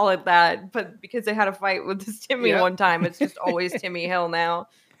ever call it that, but because they had a fight with this Timmy Yeah. one time, it's just always Timmy Hill now.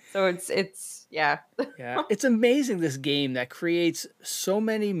 So it's yeah. Yeah, it's amazing this game that creates so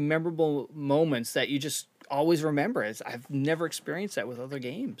many memorable moments that you just always remember. I've never experienced that with other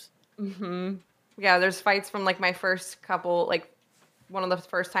games. hmm Yeah, there's fights from like my first couple, like one of the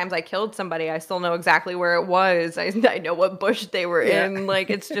first times I killed somebody, I still know exactly where it was. I know what bush they were Yeah. in. Like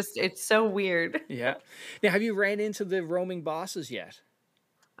it's so weird. Yeah. Now, have you ran into the roaming bosses yet?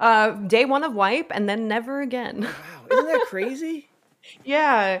 Day one of wipe and then never again. Oh, wow. Isn't that crazy?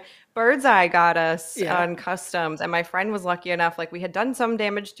 Yeah, Bird's Eye got us Yeah. on customs, and my friend was lucky enough. Like we had done some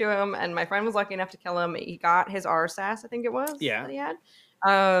damage to him, and my friend was lucky enough to kill him. He got his RSAS, I think it was Yeah. that he had.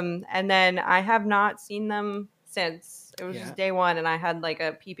 And then I have not seen them since. It was Yeah. just day one, and I had like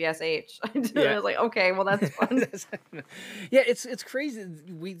a PPSH. I Yeah. was like, okay, well that's fun. That's- yeah, it's crazy.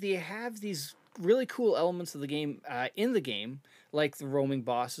 They have these really cool elements of the game in the game, like the roaming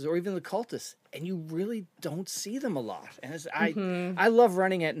bosses or even the cultists, and you really don't see them a lot. And hmm I love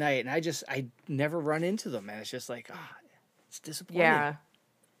running at night, and I never run into them, and it's just like it's disappointing. Yeah.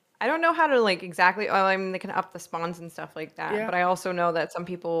 I don't know how to like exactly. Oh, I mean, they can up the spawns and stuff like that, Yeah, but I also know that some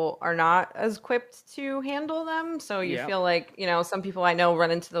people are not as equipped to handle them. So you yeah, feel like, some people I know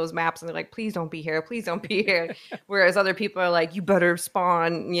run into those maps and they're like, please don't be here, please don't be here. Whereas other people are like, you better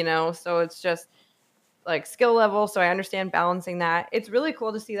spawn. So it's just like skill level. So I understand balancing that. It's really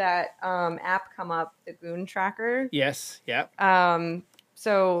cool to see that app come up, the Goon Tracker. yes, yeah,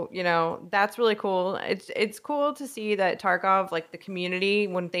 So, that's really cool. It's cool to see that Tarkov, like the community,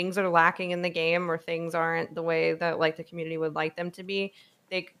 when things are lacking in the game or things aren't the way that like the community would like them to be,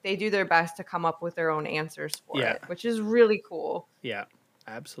 they do their best to come up with their own answers for yeah, it, which is really cool. yeah,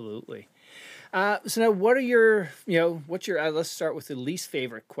 absolutely. So now, what are your what's your let's start with the least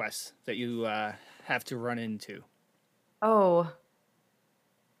favorite quests that you have to run into. Oh,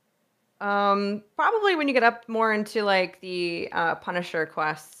 probably when you get up more into like the Punisher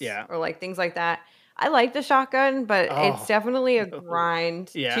quests Yeah. or like things like that. I like the shotgun, but it's Oh, definitely a no.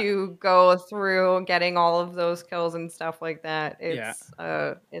 grind Yeah. to go through getting all of those kills and stuff like that. Yeah.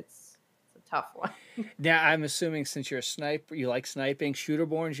 It's a tough one. Now, I'm assuming since you're a sniper, you like sniping,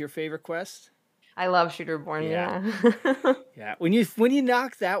 Shooterborn's your favorite quest? I love Shooterborn, Yeah. yeah. Yeah. When you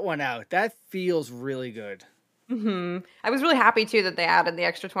knock that one out, that feels really good. I was really happy too that they added the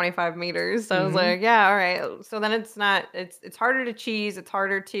extra 25 meters. So I was Mhm. like, yeah, all right. So then it's harder to cheese. It's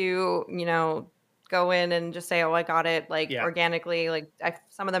harder to, go in and just say, oh, I got it like Yeah. organically. Like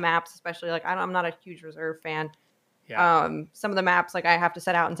some of the maps, especially like I'm not a huge reserve fan. Yeah. Some of the maps, like I have to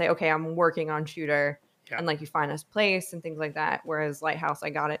set out and say, okay, I'm working on shooter, Yeah. and like you find this place and things like that. Whereas Lighthouse, I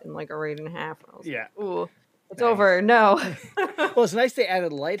got it in like a raid and a half, and I was Yeah. like, ooh, it's over. Nice. No. Well, it's nice they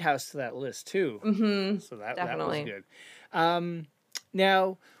added Lighthouse to that list too. So that was Definitely. good. Um,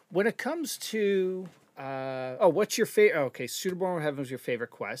 Now, when it comes to what's your favorite? Okay, Shooterborn Heaven was your favorite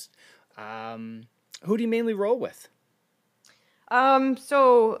quest. Who do you mainly roll with?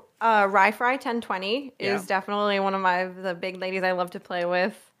 So Rye 1020 Yeah. is definitely one of the big ladies I love to play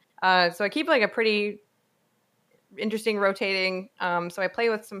with. So I keep like a pretty interesting rotating. So I play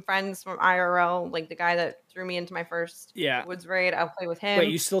with some friends from IRL, like the guy that threw me into my first Yeah. woods raid. I'll play with Wait, him.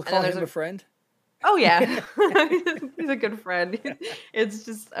 you still And then call there's him a friend? oh yeah, he's a good friend. It's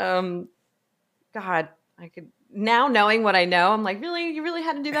just God, I could now knowing what I know, I'm like, really, you really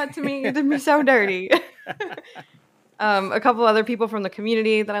had to do that to me. You did me so dirty. A couple other people from the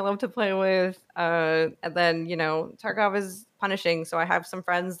community that I love to play with. And then, Tarkov is punishing. So I have some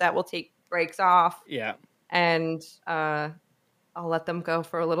friends that will take breaks off Yeah. and I'll let them go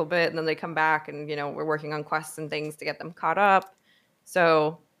for a little bit. And then they come back and, we're working on quests and things to get them caught up.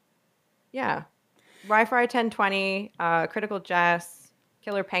 So yeah. Wi-Fi 1020, Critical Jess,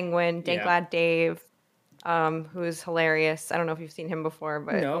 Killer Penguin, Yeah. Danklad Dave, who is hilarious. I don't know if you've seen him before,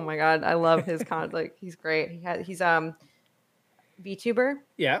 but oh No. my god, I love his like he's great. He's VTuber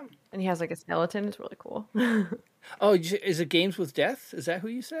Yeah. and he has like a skeleton. It's really cool. Oh, is it Games with Death? Is that who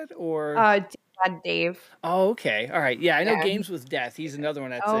you said? Or Dad Dave. oh, okay, all right. Yeah, I know Yeah. Games with Death. He's another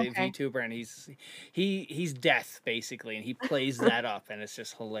one that's Oh, a okay. VTuber, and he's Death basically, and he plays that up, and it's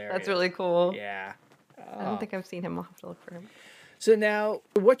just That's hilarious. really cool. Yeah. I don't Oh. think I've seen him. I'll have to look for him. So now,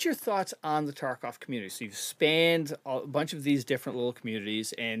 what's your thoughts on the Tarkov community? So you've spanned a bunch of these different little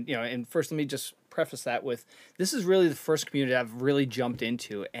communities, and and first let me just preface that with this is really the first community I've really jumped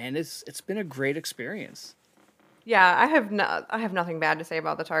into, and it's been a great experience. Yeah, I have nothing bad to say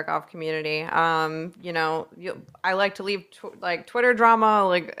about the Tarkov community. I like to leave like Twitter drama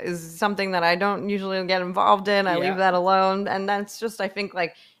like is something that I don't usually get involved in. I leave Yeah. that alone, and that's just I think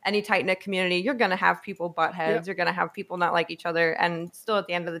like any tight knit community, you're gonna have people butt Yep. heads. You're gonna have people not like each other, and still at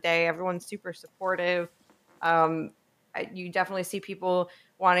the end of the day, everyone's super supportive. Um, you definitely see people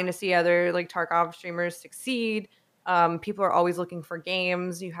wanting to see other like Tarkov streamers succeed. People are always looking for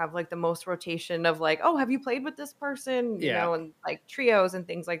games. You have like the most rotation of like, oh, have you played with this person? Yeah. And like trios and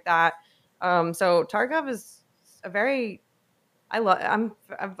things like that. So Tarkov is a very I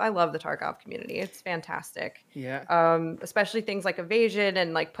love the Tarkov community. It's fantastic. Yeah. Especially things like evasion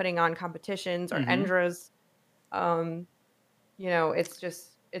and like putting on competitions or Mm-hmm. Endras. Um, it's just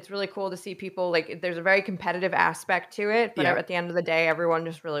it's really cool to see people like there's a very competitive aspect to it, but Yeah. at the end of the day, everyone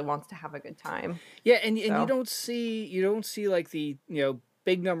just really wants to have a good time. Yeah, and So, you don't see like the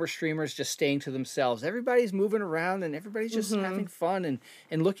big number streamers just staying to themselves. Everybody's moving around and everybody's just having mhm. fun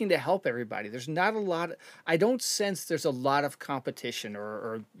and looking to help everybody. There's not a lot. I don't sense there's a lot of competition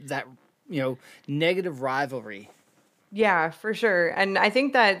or that negative rivalry. Yeah, for sure. And I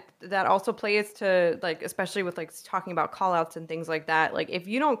think that that also plays to like especially with like talking about call outs and things like that. Like if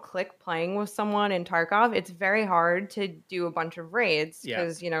you don't click playing with someone in Tarkov, it's very hard to do a bunch of raids Yeah,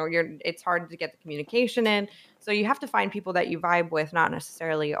 because it's hard to get the communication in. So you have to find people that you vibe with, not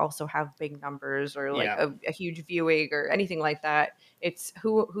necessarily also have big numbers or like yeah, a huge viewing or anything like that. It's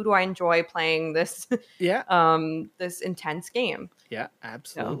who do I enjoy playing this yeah. this intense game. Yeah, So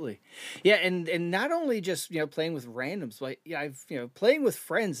absolutely. Yeah, and not only just playing with randoms, like yeah, I've playing with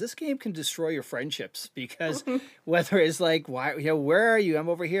friends. This game can destroy your friendships because whether it's like why where are you? I'm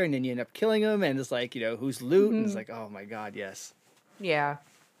over here, and then you end up killing them, and it's like who's loot, and it's Mhm. like oh my god, yes, Yeah,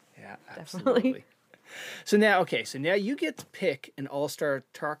 yeah, definitely. absolutely. So now okay, so now you get to pick an all star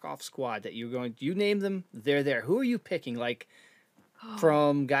Tarkov squad that you're going. You name them, they're there. Who are you picking? Like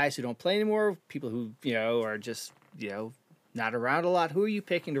from guys who don't play anymore, people who are just not around a lot. Who are you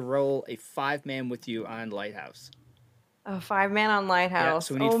picking to roll a 5-man with you on Lighthouse? A 5-man on Yeah, so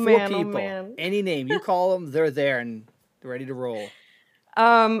Lighthouse. we need Oh, four man, oh, people. man. Any name you call them, they're there and ready to roll.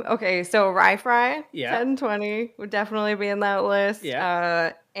 Okay, so Rye Fry, Yeah, 1020 would definitely be in that list.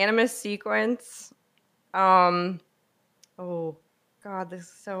 yeah, Animus Sequence. Um, oh god, this is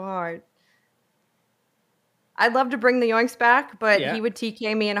so hard. I'd love to bring the Yoinks back, but yeah. he would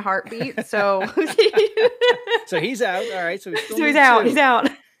TK me in a heartbeat, so So he's out. All right, so we still so he's need out, he's two. out.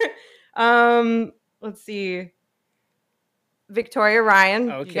 Let's see. Victoria Ryan,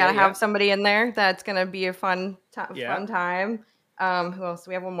 you Okay, gotta yeah, have somebody in there that's gonna be a yeah. fun time. Who else?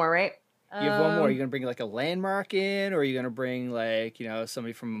 We have one more, right? You have one more. Are you Um, gonna bring like a landmark in, or are you gonna bring like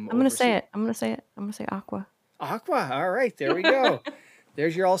somebody from I'm gonna say overseas? it. I'm gonna say it. I'm gonna say Aqua. Aqua. All right, there we go.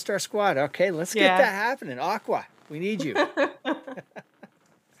 There's your all-star squad. Okay, let's get Yeah. that happening. Aqua, we need you.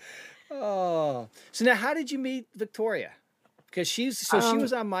 Oh, so now how did you meet Victoria? Because she um,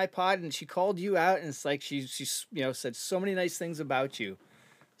 was on my pod and she called you out and it's like she said so many nice things about you.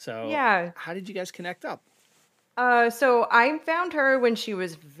 So yeah. how did you guys connect up? So I found her when she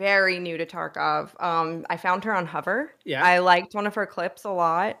was very new to Tarkov. I found her on Hover. Yeah, I liked one of her clips a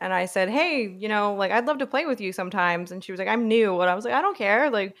lot, and I said, "Hey, like I'd love to play with you sometimes." And she was like, "I'm new," and I was like, "I don't care.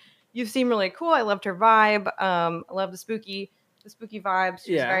 Like, you seem really cool. I loved her vibe. I love the spooky vibes.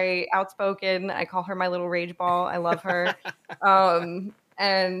 She was yeah, very outspoken. I call her my little rage ball. I love her.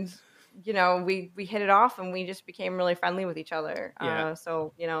 And we hit it off, and we just became really friendly with each other. yeah,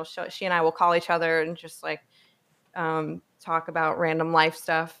 So she and I will call each other and just like talk about random life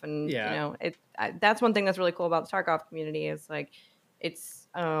stuff and yeah, that's one thing that's really cool about the Tarkov community is like it's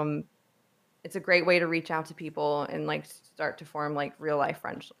um it's a great way to reach out to people and like start to form like real life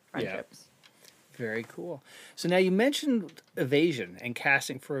yeah. friendships. Very cool. So now you mentioned evasion and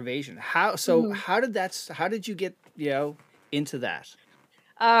casting for evasion. Mhm. How did you get into that?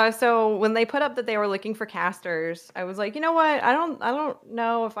 So when they put up that they were looking for casters, I was like, you know what? I don't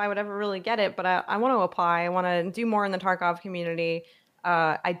know if I would ever really get it, but I want to apply. I want to do more in the Tarkov community.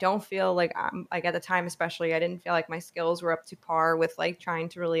 I don't feel like I'm like at the time, especially, I didn't feel like my skills were up to par with like trying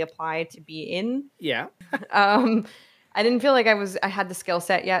to really apply to be in Yeah, um, I didn't feel like I had the skill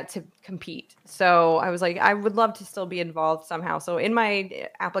set yet to compete. So I was like, I would love to still be involved somehow. So in my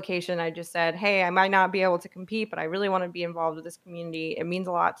application, I just said, hey, I might not be able to compete, but I really want to be involved with this community. It means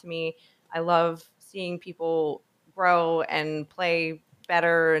a lot to me. I love seeing people grow and play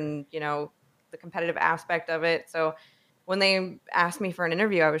better and, the competitive aspect of it. So when they asked me for an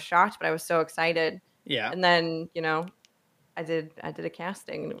interview, I was shocked, but I was so excited. yeah. And then, I did a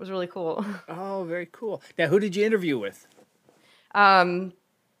casting and it was really cool. Oh, very cool. Now, who did you interview with? Um,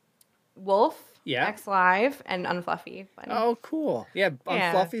 Wolf. Yeah. X Live, and Unfluffy. But Oh, cool. Yeah,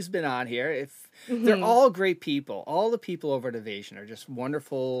 yeah. Fluffy's been on here. If they're Hmm. all great people, all the people over at Evasion are just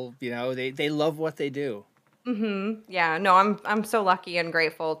wonderful. You know, they love what they do. Hmm. Yeah. No, I'm so lucky and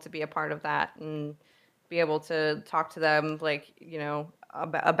grateful to be a part of that and be able to talk to them, like,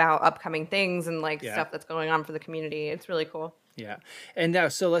 about upcoming things and like Yeah, stuff that's going on for the community. It's really cool. yeah. And now,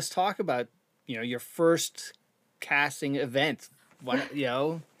 so let's talk about your first casting event. What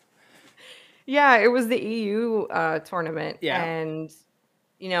Yeah, it was the EU tournament, Yeah. and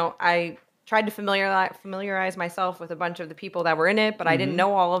I tried to familiarize myself with a bunch of the people that were in it, but I didn't Mm-hmm.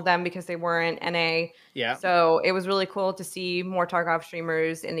 know all of them because they weren't NA. Yeah. So it was really cool to see more Tarkov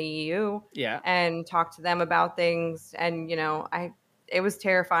streamers in the EU Yeah. and talk to them about things. And it was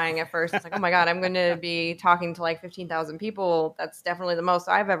terrifying at first. It's like, oh my god, I'm going to be talking to like 15,000 people. That's definitely the most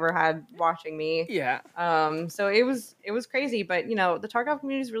I've ever had watching me. Yeah. So it was crazy, but the Tarkov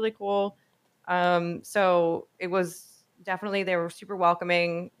community is really cool. So it was definitely, they were super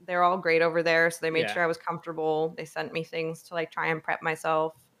welcoming. They're all great over there, so they made Yeah. sure I was comfortable. They sent me things to like try and prep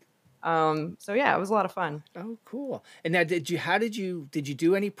myself. So yeah, it was a lot of fun. Oh, cool. And now, did you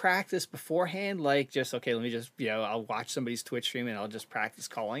do any practice beforehand? Like, just okay, let me just I'll watch somebody's Twitch stream and I'll just practice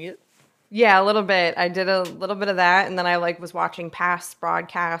calling it. Yeah, a little bit. I did a little bit of that, and then I like was watching past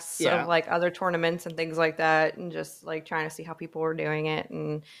broadcasts of Yeah. like other tournaments and things like that, and just like trying to see how people were doing it.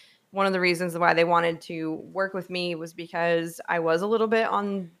 And one of the reasons why they wanted to work with me was because I was a little bit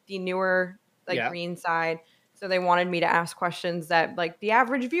on the newer like Yeah. green side, so they wanted me to ask questions that like the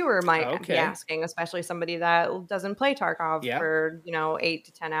average viewer might be Okay. asking, especially somebody that doesn't play Tarkov Yeah. for 8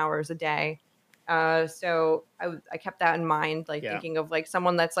 to 10 hours a day. So I kept that in mind, like Yeah. thinking of like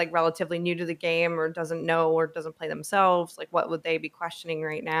someone that's like relatively new to the game or doesn't know or doesn't play themselves, like what would they be questioning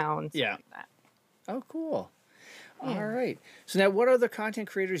right now and stuff Yeah. like that. Oh, cool. All Yeah. right. So now, what other content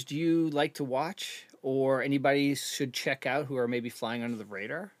creators do you like to watch, or anybody should check out who are maybe flying under the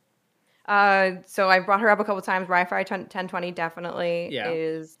radar? So I brought her up a couple times. Wi-Fi 1020 definitely Yeah.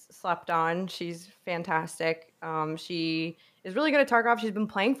 is slept on. She's fantastic. She is really good at Tarkov. She's been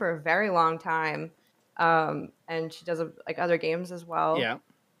playing for a very long time. And she does like other games as well. Yeah.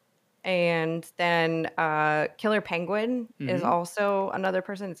 And then Killer Penguin is Mm-hmm. also another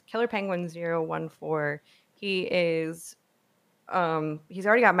person. It's Killer Penguin 014. He is he's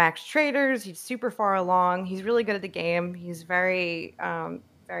already got max traders. He's super far along. He's really good at the game. He's very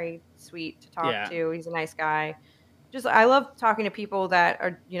sweet to talk Yeah. to. He's a nice guy. Just I love talking to people that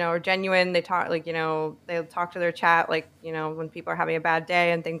are genuine. They talk like, they'll talk to their chat like, when people are having a bad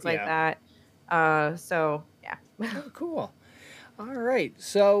day and things like Yeah. that. So yeah. Oh, cool. All right.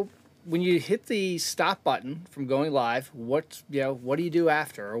 So when you hit the stop button from going live, what do you do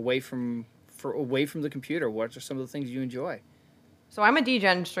after, away from the computer? What are some of the things you enjoy? So I'm a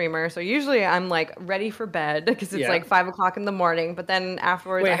DGen streamer, so usually I'm like ready for bed because it's Yeah. like 5 o'clock in the morning. But then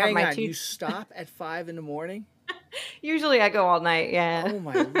afterwards, Wait, I have hang my on. two. You stop at 5 in the morning? Usually I go all night, yeah. Oh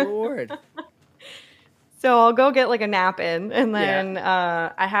my lord. So I'll go get like a nap in, and Yeah. then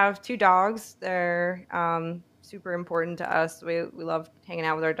I have two dogs. They're super important to us. We love hanging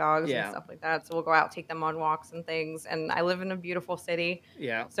out with our dogs and Yeah. stuff like that. So we'll go out, take them on walks and things. And I live in a beautiful city,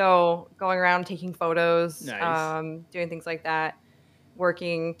 Yeah. so going around taking photos, Nice. doing things like that.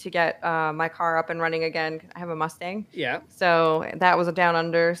 Working to get my car up and running again. I have a Mustang. Yeah. So that was a down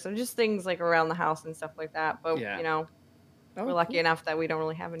under. So just things like around the house and stuff like that. But, Yeah. we're Oh, lucky cool. enough that we don't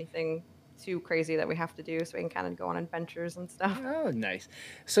really have anything too crazy that we have to do. So we can kind of go on adventures and stuff. Oh, nice.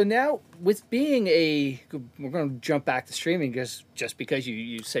 So now, with being we're going to jump back to streaming just because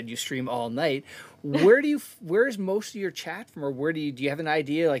you said you stream all night. Where's most of your chat from, or do you have an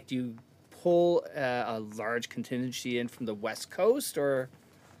idea? Like, do you pull a large contingency in from the West Coast, or?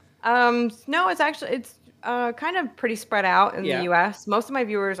 No, it's kind of pretty spread out in the Yeah. US. Most of my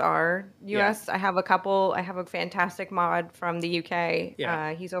viewers are Yeah. US. I have a couple. I have a fantastic mod from the UK.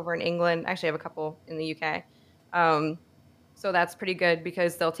 Yeah. He's over in England. Actually, I have a couple in the UK. Um, so that's pretty good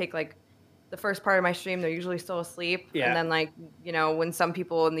because they'll take like the first part of my stream, they're usually still asleep. And Yeah. then like, when some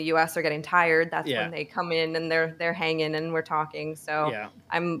people in the US are getting tired, that's when Yeah. they come in and they're hanging and we're talking. So Yeah.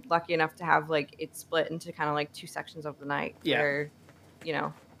 I'm lucky enough to have like it split into kind of like two sections of the night Yeah. where, you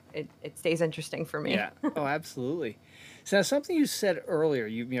know, it stays interesting for me. Yeah. Oh, absolutely. So now, something you said earlier,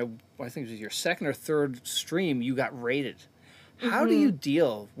 I think it was your second or third stream, you got rated. How do you Hmm.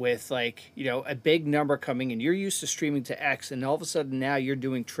 deal with, like, a big number coming in? You're used to streaming to X, and all of a sudden now you're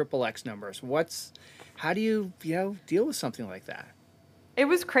doing triple X numbers. How do you, deal with something like that? It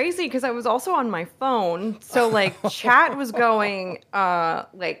was crazy because I was also on my phone. So like chat was going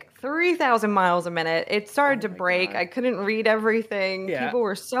like 3,000 miles a minute. It started Oh to my break. God. I couldn't read everything. Yeah. People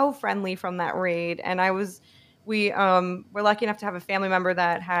were so friendly from that raid, and we were lucky enough to have a family member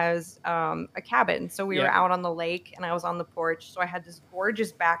that has a cabin. So we were Yeah. out on the lake and I was on the porch. So I had this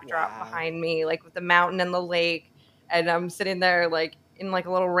gorgeous backdrop Wow. behind me, like with the mountain and the lake, and I'm sitting there like in like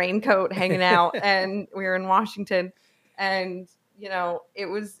a little raincoat hanging out, and we were in Washington. And it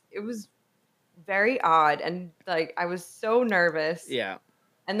was very odd, and like I was so nervous. Yeah.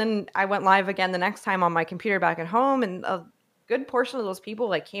 And then I went live again the next time on my computer back at home, and a good portion of those people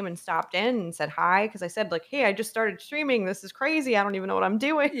like came and stopped in and said hi because I said like, "Hey, I just started streaming. This is crazy. I don't even know what I'm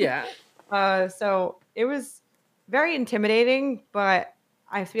doing." Yeah. So it was very intimidating, but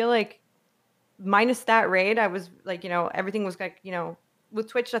I feel like minus that raid, I was like, everything was like, with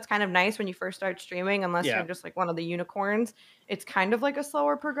Twitch, that's kind of nice when you first start streaming, unless you're Yeah. just like one of the unicorns. It's kind of like a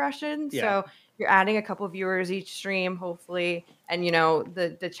slower progression. Yeah. So you're adding a couple of viewers each stream, hopefully, and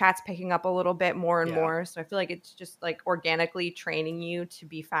the chat's picking up a little bit more and Yeah. more. So I feel like it's just like organically training you to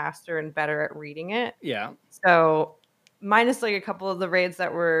be faster and better at reading it. Yeah. So minus like a couple of the raids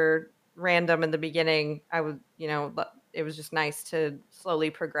that were random in the beginning, I would, it was just nice to slowly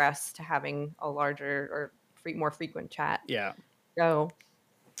progress to having a larger or more frequent chat. Yeah. So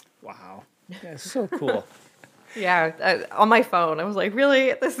Wow. That's so cool. yeah, on my phone, I was like,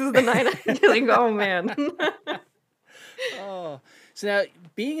 really, this is the night I'm killing. Oh man. Oh, so now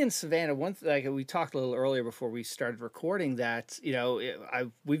being in Savannah, like we talked a little earlier before we started recording that,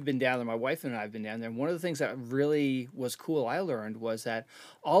 we've been down there, my wife and I have been down there. And one of the things that really was cool I learned was that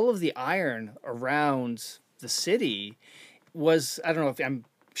all of the iron around the city was, I don't know if I'm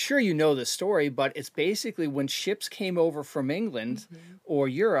sure you know the story, but it's basically when ships came over from England Mhm. or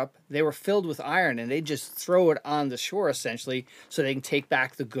Europe, they were filled with iron and they just throw it on the shore essentially so they can take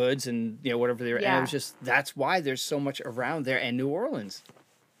back the goods and whatever they were. And it was Yeah. just that's why there's so much around there and New Orleans.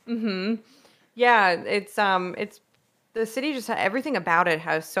 Mhm. Yeah, it's the city just everything about it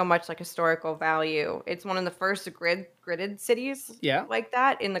has so much like historical value. It's one of the first gridded cities Yeah. like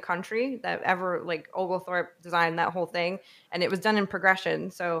that in the country that ever like Oglethorpe designed that whole thing, and it was done in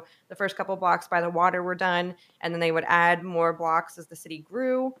progression. So the first couple blocks by the water were done, and then they would add more blocks as the city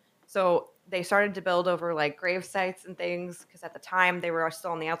grew. So they started to build over like grave sites and things because at the time they were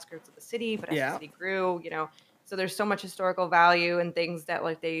still on the outskirts of the city, but as the Yeah. city grew, so there's so much historical value and things that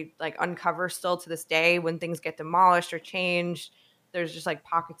like they like uncover still to this day when things get demolished or changed. There's just like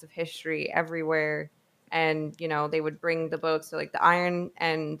pockets of history everywhere. And they would bring the boats to like the iron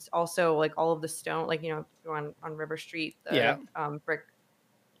and also like all of the stone, like on River Street, Yeah. the brick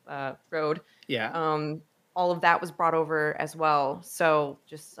road. Yeah. Um, all of that was brought over as well. So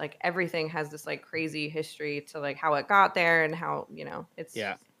just like everything has this like crazy history to like how it got there and how it's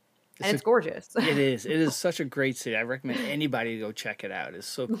Yeah. just It's and a it's gorgeous. it is. It is such a great city. I recommend anybody to go check it out. It's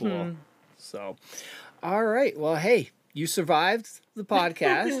so cool. Mhm. So, all right. Well, hey, you survived the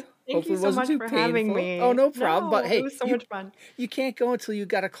podcast. Thank you Hopefully it so wasn't much too for having painful. Oh, me. no problem. But No, it hey, was so you much fun. you can't go until you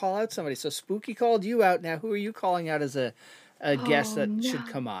got to call out somebody. So Spooky called you out. Now, who are you calling out as a guest Oh that should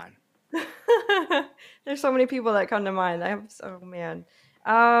no. come on? There's so many people that come to mind. Oh man.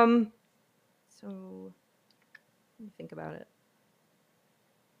 Um, so let me think about it.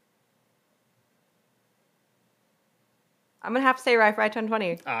 I'm gonna have to say Wi-Fi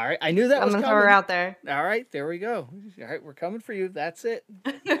 1020. All right. I knew that I'm was gonna throw her coming. out there. All right. There we go. All right. We're coming for you. That's it.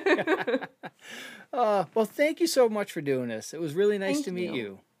 Well, thank you so much for doing this. It was really nice to Thank meet you.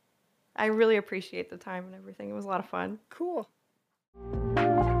 you. I really appreciate the time and everything. It was a lot of fun. Cool.